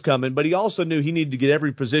that was coming, but he also knew he needed to get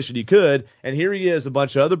every position he could. And here he is,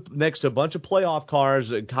 next to a bunch of playoff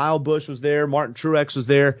cars. Kyle Busch was there, Martin Truex was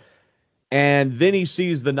there. And then he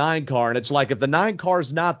sees the 9 car, and it's like, if the 9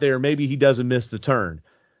 car's not there, maybe he doesn't miss the turn.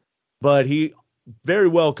 But he very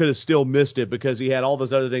well could have still missed it, because he had all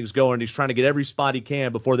those other things going. He's trying to get every spot he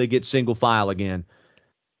can before they get single file again.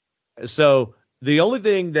 So the only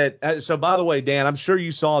thing so by the way, Dan, I'm sure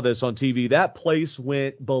you saw this on TV. That place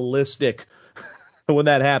went ballistic when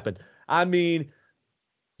that happened. I mean,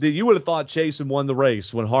 you would have thought Chasen won the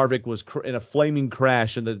race when Harvick was in a flaming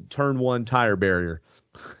crash in the turn 1 tire barrier.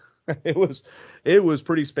 It was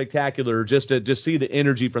pretty spectacular just to see the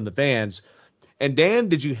energy from the fans. And Dan,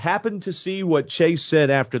 did you happen to see what Chase said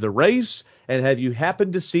after the race? And have you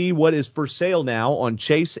happened to see what is for sale now on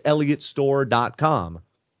ChaseElliottStore.com?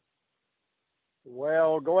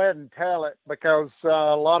 Well, go ahead and tell it, because a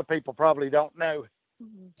lot of people probably don't know.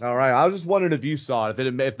 All right. I was just wondering if you saw it,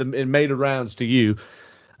 if it made the rounds to you.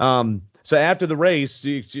 So after the race,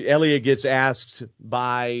 Elliott gets asked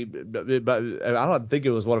by I don't think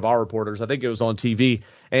it was one of our reporters. I think it was on TV.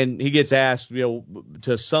 And he gets asked,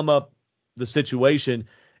 to sum up the situation.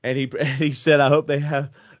 And he said, I hope they have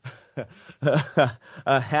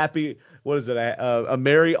a happy, a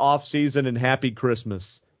merry off season and happy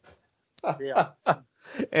Christmas. Yeah.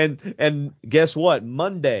 And guess what?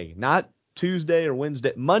 Monday, not Tuesday or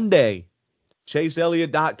Wednesday, Monday,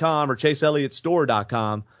 ChaseElliott.com or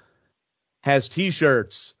ChaseElliottStore.com has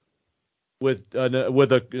T-shirts with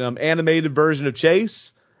a animated version of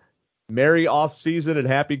Chase. Merry off season and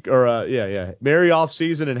Merry off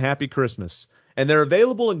season and happy Christmas. And they're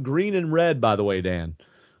available in green and red, by the way, Dan.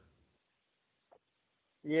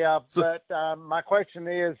 Yeah, but my question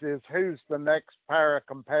is who's the next pair of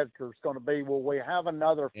competitors going to be? Will we have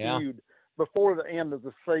another feud before the end of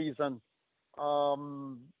the season?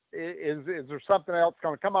 Is there something else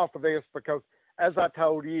going to come off of this? Because, as I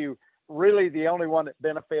told you, really the only one that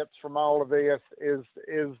benefits from all of this is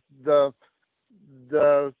the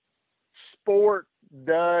sport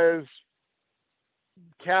does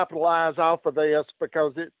capitalize off of this,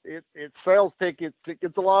 because it sells tickets, it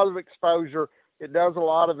gets a lot of exposure. It does a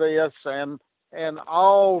lot of this, and and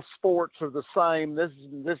all sports are the same. This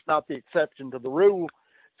is not the exception to the rule.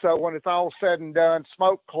 So when it's all said and done,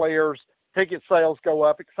 smoke clears, ticket sales go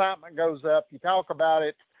up, excitement goes up, you talk about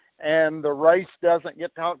it, and the race doesn't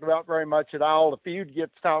get talked about very much at all. The feud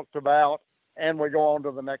gets talked about, and we go on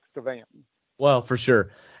to the next event. Well, for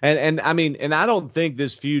sure. And I mean, and I don't think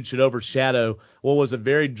this feud should overshadow what was a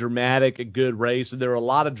very dramatic and good race. And there were a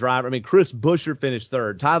lot of drivers. I mean, Chris Buescher finished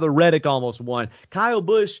third. Tyler Reddick almost won. Kyle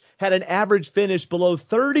Busch had an average finish below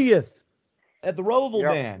 30th at the Roval,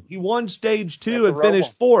 man. He won stage 2 and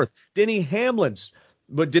finished fourth. Denny Hamlin's,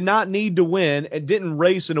 but did not need to win and didn't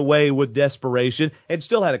race in a way with desperation and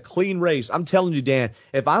still had a clean race. I'm telling you, Dan,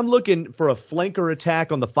 if I'm looking for a flanker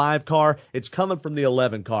attack on the 5 car, it's coming from the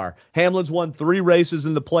 11 car. Hamlin's won 3 races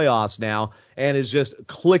in the playoffs now and is just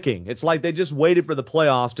clicking. It's like they just waited for the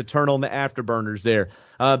playoffs to turn on the afterburners there.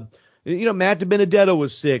 Matt DiBenedetto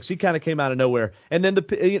was 6. He kind of came out of nowhere. And then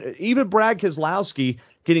even Brad Keselowski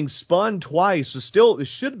getting spun twice it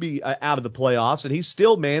should be out of the playoffs, and he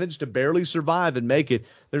still managed to barely survive and make it.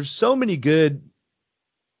 There's so many compelling.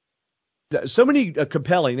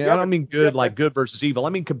 I don't mean good like good versus evil.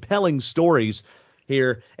 I mean compelling stories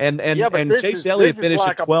here. And Chase Elliott finished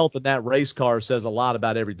at 12th in that race car says a lot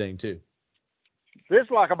about everything too. This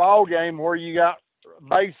is like a ball game where you got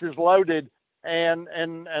bases loaded and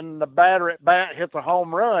the batter at bat hits a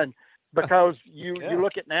home run, because you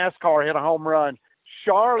look at NASCAR hit a home run.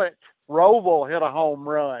 Charlotte Roval hit a home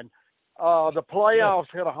run. The playoffs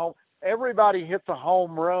hit a home. Everybody hits a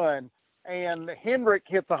home run, and Hendrick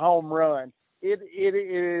hits a home run. It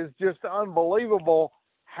is just unbelievable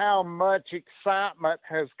how much excitement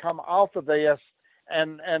has come off of this,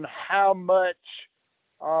 and how much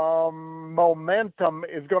momentum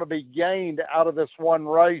is going to be gained out of this one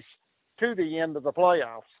race to the end of the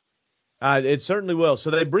playoffs. It certainly will. So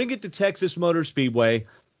they bring it to Texas Motor Speedway.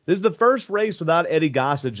 This is the first race without Eddie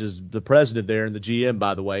Gossage as the president there and the GM,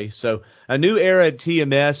 by the way. So a new era at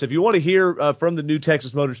TMS. If you want to hear from the new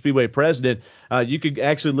Texas Motor Speedway president, you could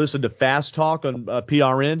actually listen to Fast Talk on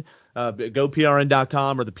PRN. Go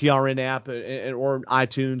PRN.com or the PRN app or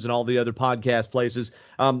iTunes and all the other podcast places.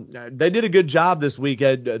 They did a good job this week.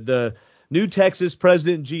 The new Texas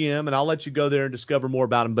president and GM, and I'll let you go there and discover more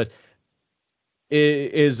about him, but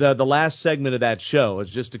is the last segment of that show.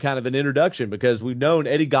 It's just a kind of an introduction, because we've known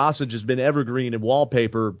Eddie Gossage has been evergreen and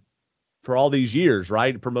wallpaper for all these years,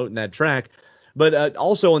 right, promoting that track. But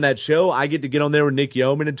also on that show, I get to get on there with Nick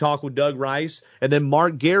Yeoman and talk with Doug Rice, and then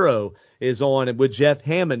Mark Garrow is on with Jeff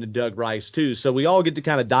Hammond and Doug Rice too. So we all get to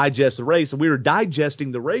kind of digest the race, and we were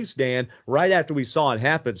digesting the race, Dan, right after we saw it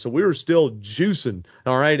happen. So we were still juicing,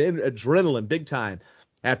 all right, and adrenaline big time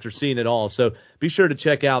after seeing it all. So be sure to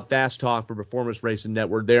check out Fast Talk for Performance Racing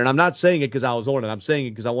Network there. And I'm not saying it because I was on it. I'm saying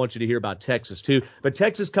it because I want you to hear about Texas too. But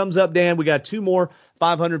Texas comes up, Dan. We got 2 more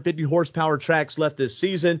 550 horsepower tracks left this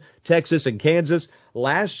season, Texas and Kansas.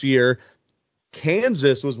 Last year,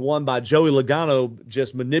 Kansas was won by Joey Logano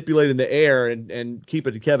just manipulating the air and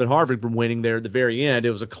keeping Kevin Harvick from winning there at the very end.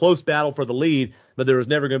 It was a close battle for the lead, but there was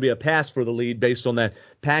never going to be a pass for the lead based on that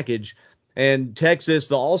package. And Texas,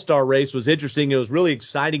 the All-Star race was interesting. It was really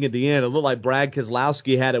exciting at the end. It looked like Brad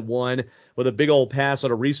Keselowski had it won with a big old pass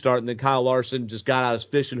on a restart, and then Kyle Larson just got out his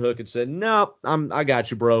fishing hook and said, "No, I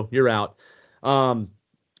got you, bro. You're out." I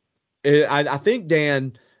think,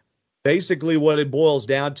 Dan, basically what it boils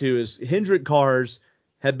down to is Hendrick cars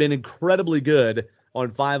have been incredibly good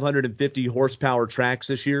on 550 horsepower tracks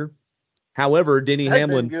this year. However, Denny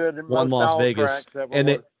Hamlin won Las Vegas.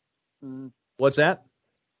 What's that?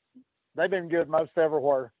 They've been good most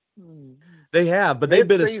everywhere. They have, but they've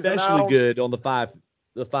been especially good on the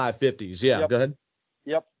 550s. Yeah, go ahead.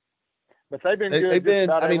 Yep. But they've been good. They've been.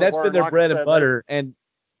 I mean, that's been their bread and butter. And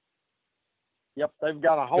yep, they've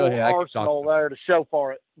got a whole arsenal there to show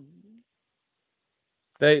for it.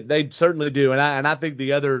 They certainly do, and I think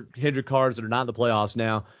the other Hendrick cars that are not in the playoffs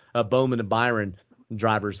now, Bowman and Byron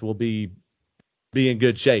drivers, will be in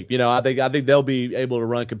good shape. You know, I think they'll be able to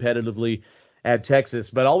run competitively at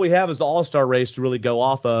Texas. But all we have is the All-Star race to really go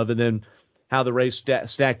off of, and then how the race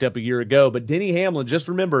stacked up a year ago. But Denny Hamlin, just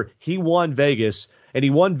remember, he won Vegas, and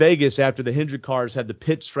he won Vegas after the Hendrick cars had the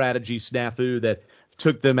pit strategy snafu that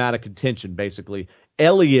took them out of contention, basically.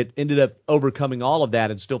 Elliott ended up overcoming all of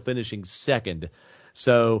that and still finishing second.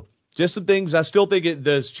 So just some things. I still think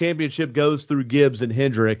this championship goes through Gibbs and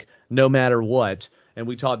Hendrick no matter what, and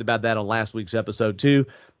we talked about that on last week's episode too.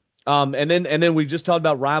 And then we just talked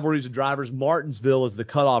about rivalries of drivers. Martinsville is the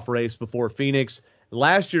cutoff race before Phoenix.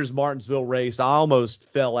 Last year's Martinsville race, I almost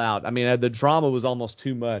fell out. I mean, the drama was almost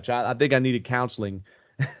too much. I think I needed counseling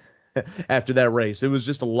after that race. It was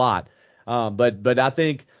just a lot. But I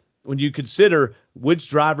think when you consider which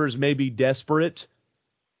drivers may be desperate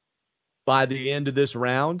by the end of this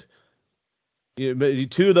round,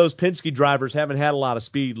 two of those Penske drivers haven't had a lot of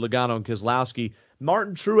speed, Logano and Keselowski.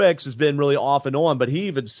 Martin Truex has been really off and on, but he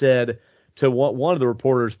even said to one of the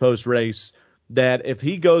reporters post-race that if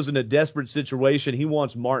he goes in a desperate situation, he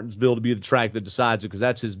wants Martinsville to be the track that decides it because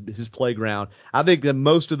that's his playground. I think that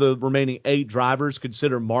most of the remaining 8 drivers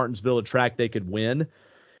consider Martinsville a track they could win,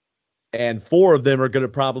 and 4 of them are going to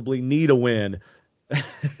probably need a win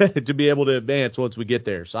to be able to advance once we get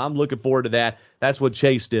there. So I'm looking forward to that. That's what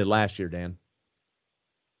Chase did last year, Dan.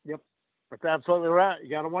 Yep, that's absolutely right. You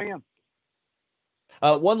got to win.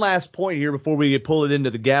 One last point here before we pull it into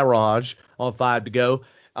the garage on 5 to go.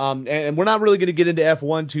 And we're not really going to get into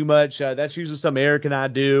F1 too much. That's usually something Eric and I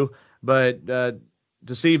do. But to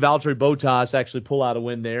see Valtteri Bottas actually pull out a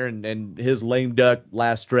win there and his lame duck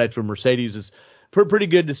last stretch from Mercedes is pretty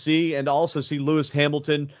good to see. And to also see Lewis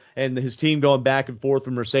Hamilton and his team going back and forth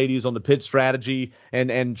from Mercedes on the pit strategy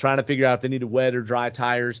and trying to figure out if they needed wet or dry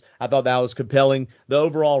tires. I thought that was compelling. The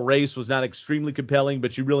overall race was not extremely compelling,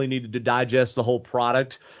 but you really needed to digest the whole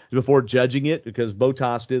product before judging it because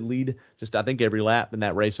Bottas did lead just, I think, every lap in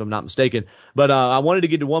that race, if I'm not mistaken. But I wanted to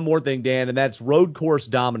get to one more thing, Dan, and that's road course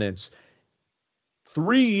dominance.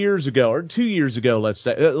 3 years ago, or 2 years ago, let's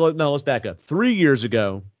say. No, let's back up. 3 years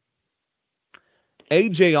ago,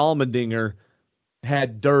 A.J. Allmendinger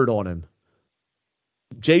had dirt on him.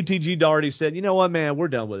 JTG Daugherty said, you know what, man, we're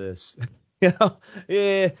done with this. Yeah.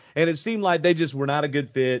 And it seemed like they just were not a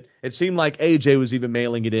good fit. It seemed like AJ was even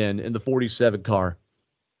mailing it in the 47 car.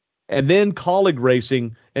 And then Colleague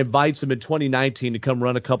Racing invites him in 2019 to come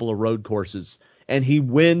run a couple of road courses. And he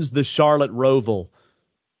wins the Charlotte Roval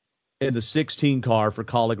in the 16 car for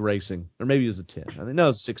Colleague Racing. Or maybe it was a 10. I think no, it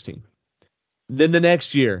was 16. Then the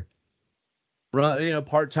next year,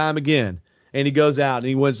 part-time again. And he goes out and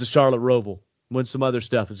he wins the Charlotte Roval, wins some other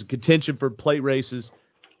stuff. It's a contention for plate races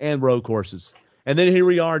and road courses. And then here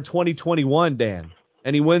we are in 2021, Dan.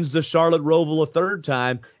 And he wins the Charlotte Roval a third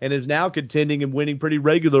time and is now contending and winning pretty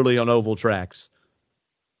regularly on oval tracks.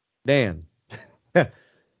 Dan.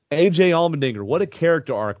 A.J. Allmendinger, what a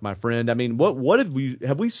character arc, my friend. I mean, what have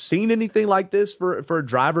we seen anything like this for a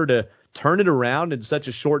driver to turn it around in such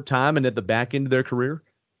a short time and at the back end of their career?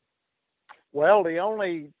 Well, the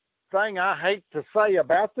only thing I hate to say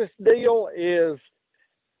about this deal is,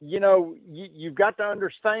 you've got to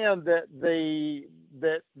understand that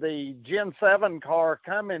the Gen 7 car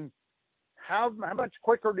coming, how much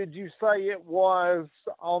quicker did you say it was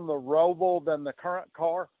on the Roval than the current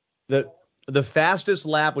car? The fastest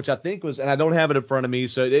lap, which I think was, and I don't have it in front of me,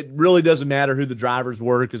 so it really doesn't matter who the drivers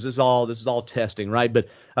were because this is all testing, right? But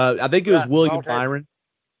I think it was William Byron.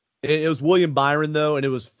 It was William Byron, though, and it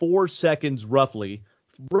was 4 seconds roughly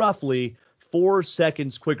 4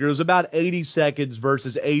 seconds quicker. It was about 80 seconds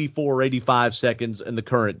versus 84 or 85 seconds in the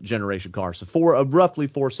current generation car. So roughly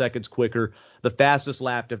 4 seconds quicker, the fastest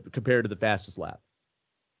lap compared to the fastest lap.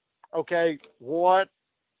 Okay, 4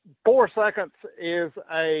 seconds is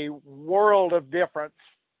a world of difference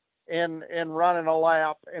in running a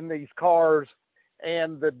lap in these cars.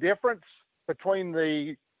 And the difference between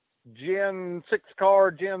the Gen 6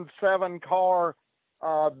 car, Gen 7 car,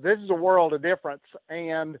 this is a world of difference.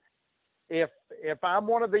 And if I'm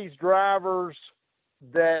one of these drivers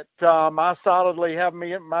that I solidly have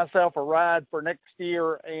myself a ride for next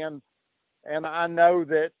year, and I know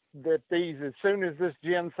that these, as soon as this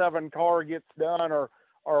Gen 7 car gets done or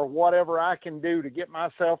whatever I can do to get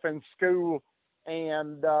myself in school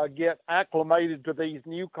and get acclimated to these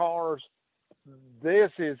new cars,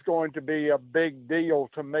 this is going to be a big deal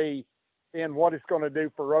to me in what it's going to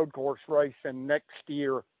do for road course racing next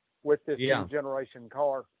year with this new generation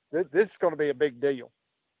car. This is going to be a big deal.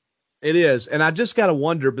 It is. And I just got to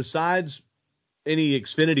wonder, besides any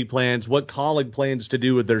Xfinity plans, what Colleague plans to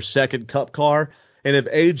do with their second Cup car, and if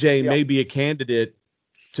AJ may be a candidate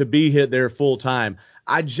to be hit there full time.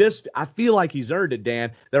 I feel like he's earned it,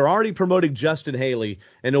 Dan. They're already promoting Justin Haley,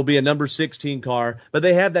 and it'll be a number 16 car, but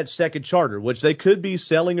they have that second charter, which they could be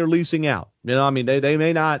selling or leasing out. They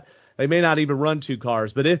may not even run 2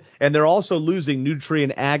 cars, and they're also losing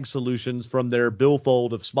Nutrien Ag Solutions from their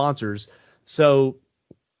billfold of sponsors. So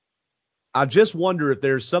I just wonder if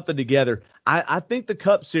there's something together. I think the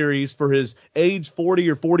Cup Series for his age 40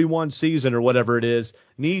 or 41 season or whatever it is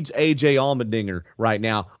needs A.J. Allmendinger right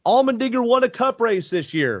now. Allmendinger won a Cup race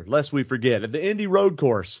this year, lest we forget, at the Indy Road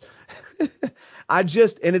Course. And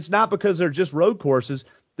it's not because they're just road courses.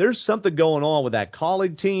 There's something going on with that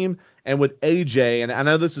Colleague team and with A.J., and I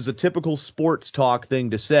know this is a typical sports talk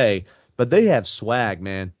thing to say, but they have swag,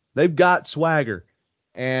 man. They've got swagger.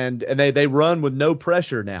 And they run with no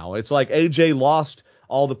pressure now. It's like AJ lost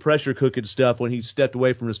all the pressure cooking stuff when he stepped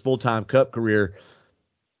away from his full-time Cup career.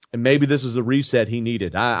 And maybe this is the reset he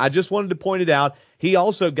needed. I just wanted to point it out. He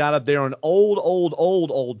also got up there on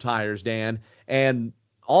old tires, Dan, and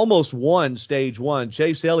almost won stage one.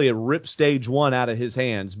 Chase Elliott ripped stage one out of his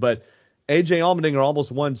hands, but A.J. Allmendinger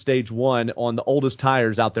almost won stage one on the oldest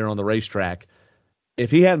tires out there on the racetrack.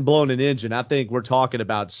 If he hadn't blown an engine, I think we're talking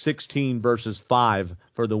about 16 versus 5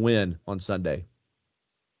 for the win on Sunday.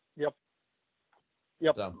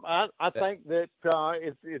 Yep. So, I think that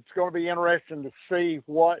it's going to be interesting to see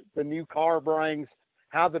what the new car brings,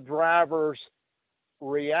 how the drivers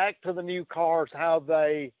react to the new cars, how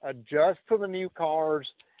they adjust to the new cars,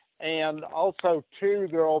 and also, too,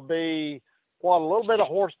 there will be, a little bit of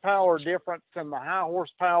horsepower difference in the high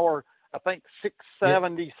horsepower. I think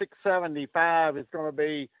 670, 675 is going to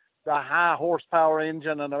be the high horsepower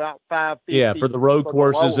engine, and about 550. Yeah, for the road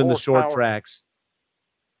courses and the short horsepower. Tracks.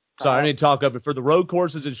 Sorry, I didn't talk up it. For the road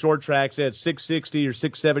courses and short tracks, it's 660 or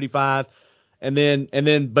 675, and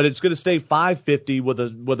then, but it's going to stay 550 with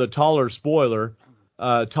a taller spoiler,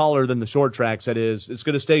 taller than the short tracks. That is, it's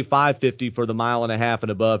going to stay 550 for the mile and a half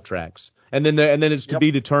and above tracks, and then it's to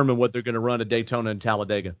be determined what they're going to run at Daytona and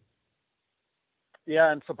Talladega.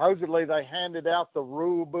 Yeah, and supposedly they handed out the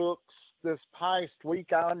rule books this past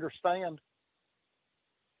week, I understand.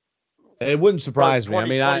 It wouldn't surprise me. I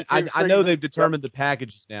mean, I know they've determined the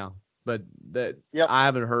packages now, but I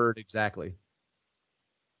haven't heard exactly.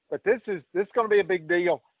 But this is going to be a big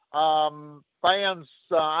deal. Fans,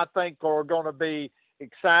 I think, are going to be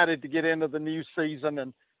excited to get into the new season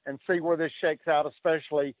and see where this shakes out,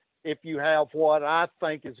 especially if you have what I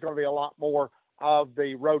think is going to be a lot more of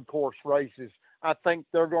the road course races. I think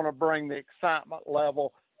they're going to bring the excitement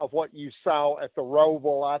level of what you saw at the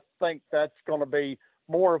Roval. I think that's going to be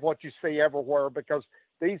more of what you see everywhere, because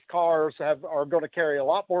these cars are going to carry a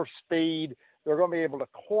lot more speed. They're going to be able to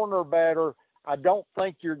corner better. I don't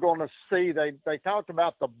think you're going to see, they talked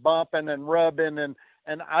about the bumping and rubbing, and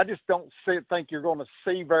I just don't think you're going to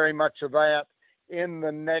see very much of that in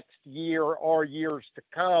the next year or years to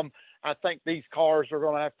come. I think these cars are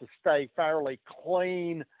going to have to stay fairly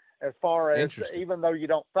clean, as far as, even though you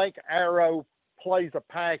don't think Aero plays a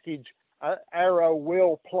package, Aero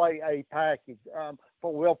will play a package,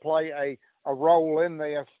 but will play a role in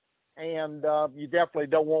this, and you definitely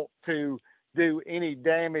don't want to do any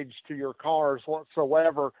damage to your cars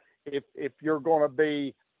whatsoever if you're going to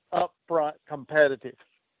be upfront competitive.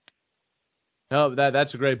 No,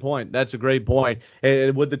 that's a great point. That's a great point.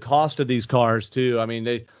 And with the cost of these cars too, I mean,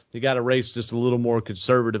 they got to race just a little more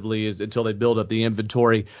conservatively until they build up the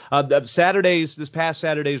inventory. This past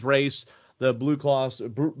Saturday's race, the Blue Cross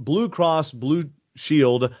Blue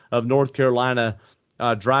Shield of North Carolina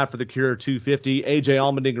Drive for the Cure 250. A.J.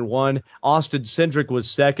 Allmendinger won. Austin Cindric was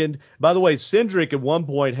second. By the way, Cindric at one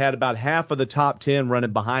point had about half of the top 10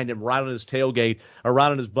 running behind him, right on his tailgate or right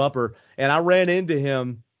on his bumper. And I ran into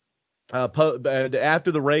him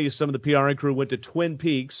after the race. Some of the PRN crew went to Twin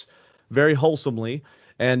Peaks very wholesomely.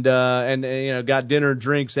 And got dinner and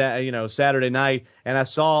drinks Saturday night, and I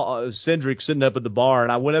saw Cindric sitting up at the bar,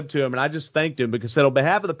 and I went up to him and I just thanked him, because I said, on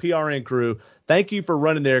behalf of the PRN crew, thank you for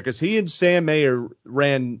running there, because he and Sam Mayer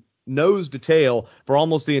ran nose to tail for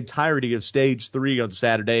almost the entirety of stage 3 on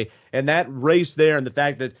Saturday, and that race there, and the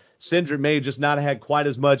fact that Cindric may have just not had quite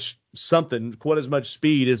as much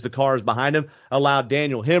speed as the cars behind him, allowed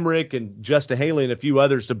Daniel Hemrick and Justin Haley and a few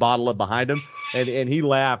others to bottle up behind him. And he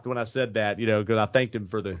laughed when I said that, because I thanked him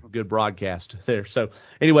for the good broadcast there. So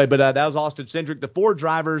anyway, but that was Austin Cindric. The 4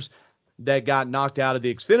 drivers that got knocked out of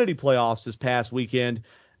the Xfinity playoffs this past weekend,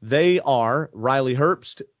 they are Riley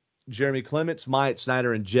Herbst, Jeremy Clements, Myatt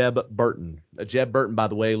Snider, and Jeb Burton. Jeb Burton, by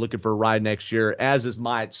the way, looking for a ride next year, as is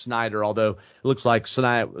Myatt Snider, although it looks like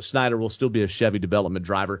Snider will still be a Chevy development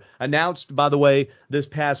driver. Announced, by the way, this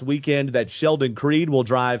past weekend that Sheldon Creed will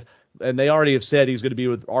drive, and they already have said he's going to be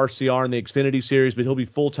with RCR in the Xfinity Series, but he'll be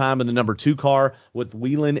full-time in the number 2 car with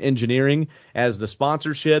Whelen Engineering as the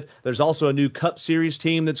sponsorship. There's also a new Cup Series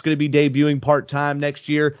team that's going to be debuting part-time next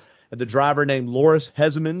year. The driver named Loris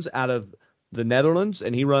Hezemans out of the Netherlands,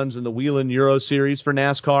 and he runs in the Whelen Euro Series for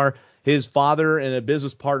NASCAR. His father and a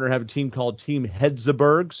business partner have a team called Team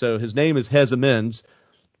Hedzeberg, so his name is Hezemans,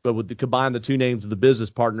 but with combine the two names of the business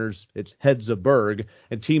partners, it's Hedzeberg.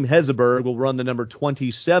 And Team Hedzeberg will run the number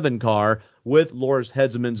 27 car with Loris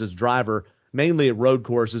Hezemans as driver, mainly at road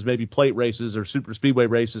courses, maybe plate races or super speedway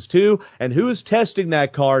races too. And who is testing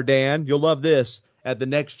that car, Dan? You'll love this, at the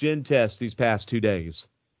Next Gen test these past 2 days.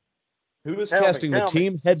 Who is testing the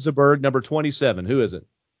Team Hedzeberg number 27? Who is it?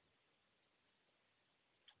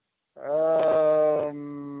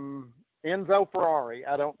 Enzo Ferrari.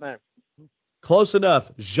 I don't know. Close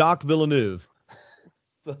enough. Jacques Villeneuve.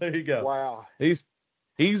 So there you go. Wow.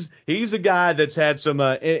 He's a guy that's had some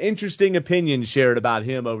interesting opinions shared about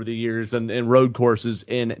him over the years and road courses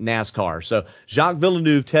in NASCAR. So Jacques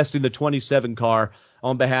Villeneuve testing the 27 car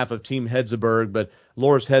on behalf of Team Hetzeberg, but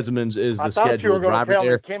Loris Hezemans is the scheduled driver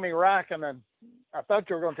there. Kimi Räikkönen. I thought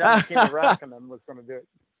you were going to tell me Kimi Räikkönen was going to do it.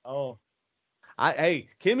 Oh. Hey,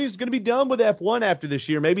 Kimmy's going to be done with F1 after this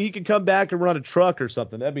year. Maybe he can come back and run a truck or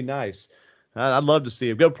something. That'd be nice. I'd love to see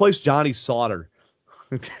him. Go replace Johnny Sauter.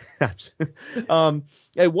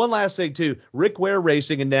 Hey, one last thing too. Rick Ware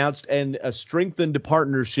Racing announced a strengthened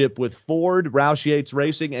partnership with Ford, Roush Yates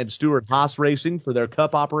Racing, and Stewart Haas Racing for their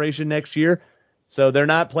Cup operation next year. So they're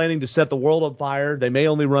not planning to set the world on fire. They may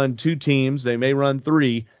only run 2 teams. They may run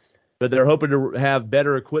 3, but they're hoping to have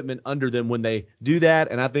better equipment under them when they do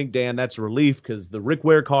that. And I think, Dan, that's a relief because the Rick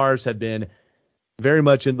Ware cars have been very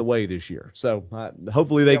much in the way this year. So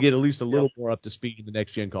hopefully they get at least a little more up to speed in the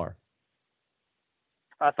next gen car.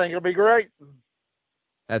 I think it'll be great.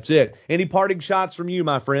 That's it. Any parting shots from you,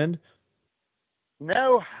 my friend?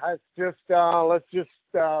 No, it's just let's just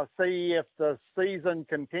see if the season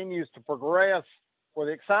continues to progress with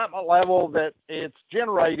the excitement level that it's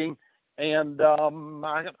generating, and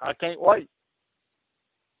I can't wait.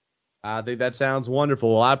 I think that sounds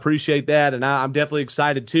wonderful. Well, I appreciate that, and I'm definitely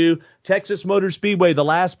excited too. Texas Motor Speedway, the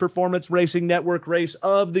last Performance Racing Network race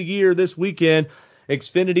of the year this weekend.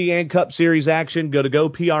 Xfinity and Cup Series action. Go to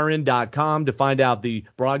GoPRN.com to find out the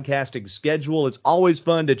broadcasting schedule. It's always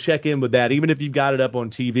fun to check in with that, even if you've got it up on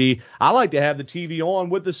TV. I like to have the TV on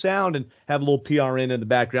with the sound and have a little PRN in the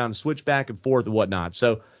background and switch back and forth and whatnot.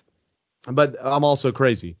 So, but I'm also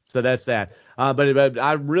crazy. So that's that. But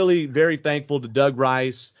I'm really very thankful to Doug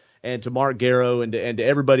Rice and to Mark Garrow and to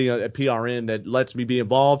everybody at PRN that lets me be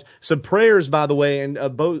involved. Some prayers, by the way, and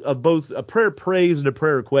both a prayer praise and a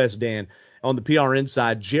prayer request, Dan. On the PRN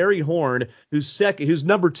side, Jerry Horn, who's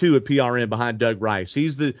number 2 at PRN behind Doug Rice.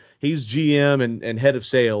 He's GM and head of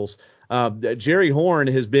sales. Jerry Horn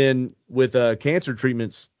has been with cancer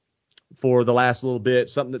treatments for the last little bit,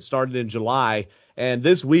 something that started in July. And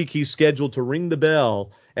this week he's scheduled to ring the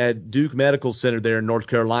bell at Duke Medical Center there in North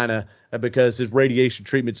Carolina because his radiation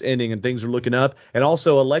treatment's ending and things are looking up. And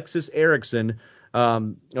also Alexis Erickson,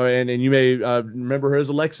 and you may remember her as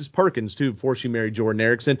Alexis Perkins, too, before she married Jordan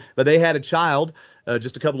Erickson. But they had a child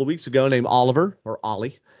just a couple of weeks ago named Oliver, or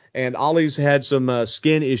Ollie. And Ollie's had some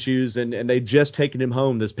skin issues, and they just taken him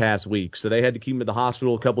home this past week. So they had to keep him at the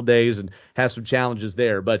hospital a couple of days and have some challenges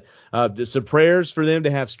there. But some prayers for them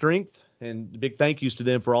to have strength, and big thank yous to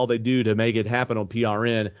them for all they do to make it happen on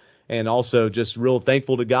PRN. And also just real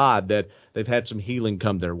thankful to God that they've had some healing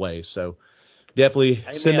come their way. So definitely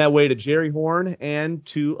send that way to Jerry Horn and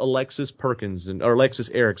to Alexis Perkins or Alexis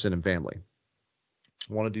Erickson and family.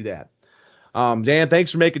 I want to do that. Dan,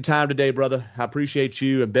 thanks for making time today, brother. I appreciate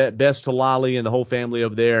you, and best to Lolly and the whole family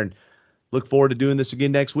over there, and look forward to doing this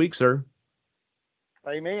again next week, sir.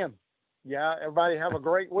 Amen. Yeah, everybody have a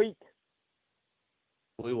great week.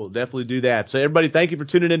 We will definitely do that. So everybody, thank you for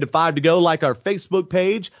tuning in to 5 to Go. Like our Facebook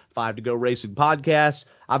page, 5 to Go Racing Podcast.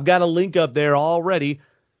 I've got a link up there already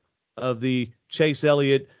of the Chase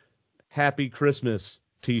Elliott Happy Christmas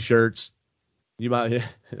t-shirts.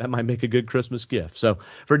 That might make a good Christmas gift. So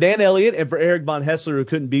for Dan Elliott and for Eric Von Hessler, who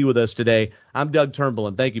couldn't be with us today, I'm Doug Turnbull,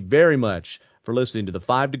 and thank you very much for listening to the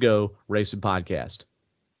 5 to Go Racing Podcast.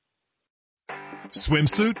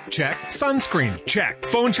 Swimsuit? Check. Sunscreen? Check.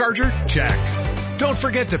 Phone charger? Check. Don't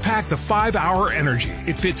forget to pack the 5-Hour Energy.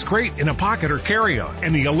 It fits great in a pocket or carry-on,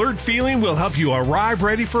 and the alert feeling will help you arrive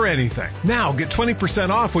ready for anything. Now get 20%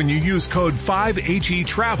 off when you use code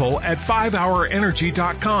 5HETRAVEL at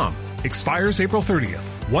 5hourenergy.com. Expires April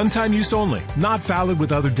 30th. One-time use only. Not valid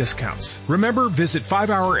with other discounts. Remember, visit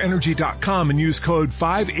 5hourenergy.com and use code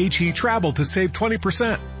 5HETRAVEL to save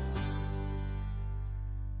 20%.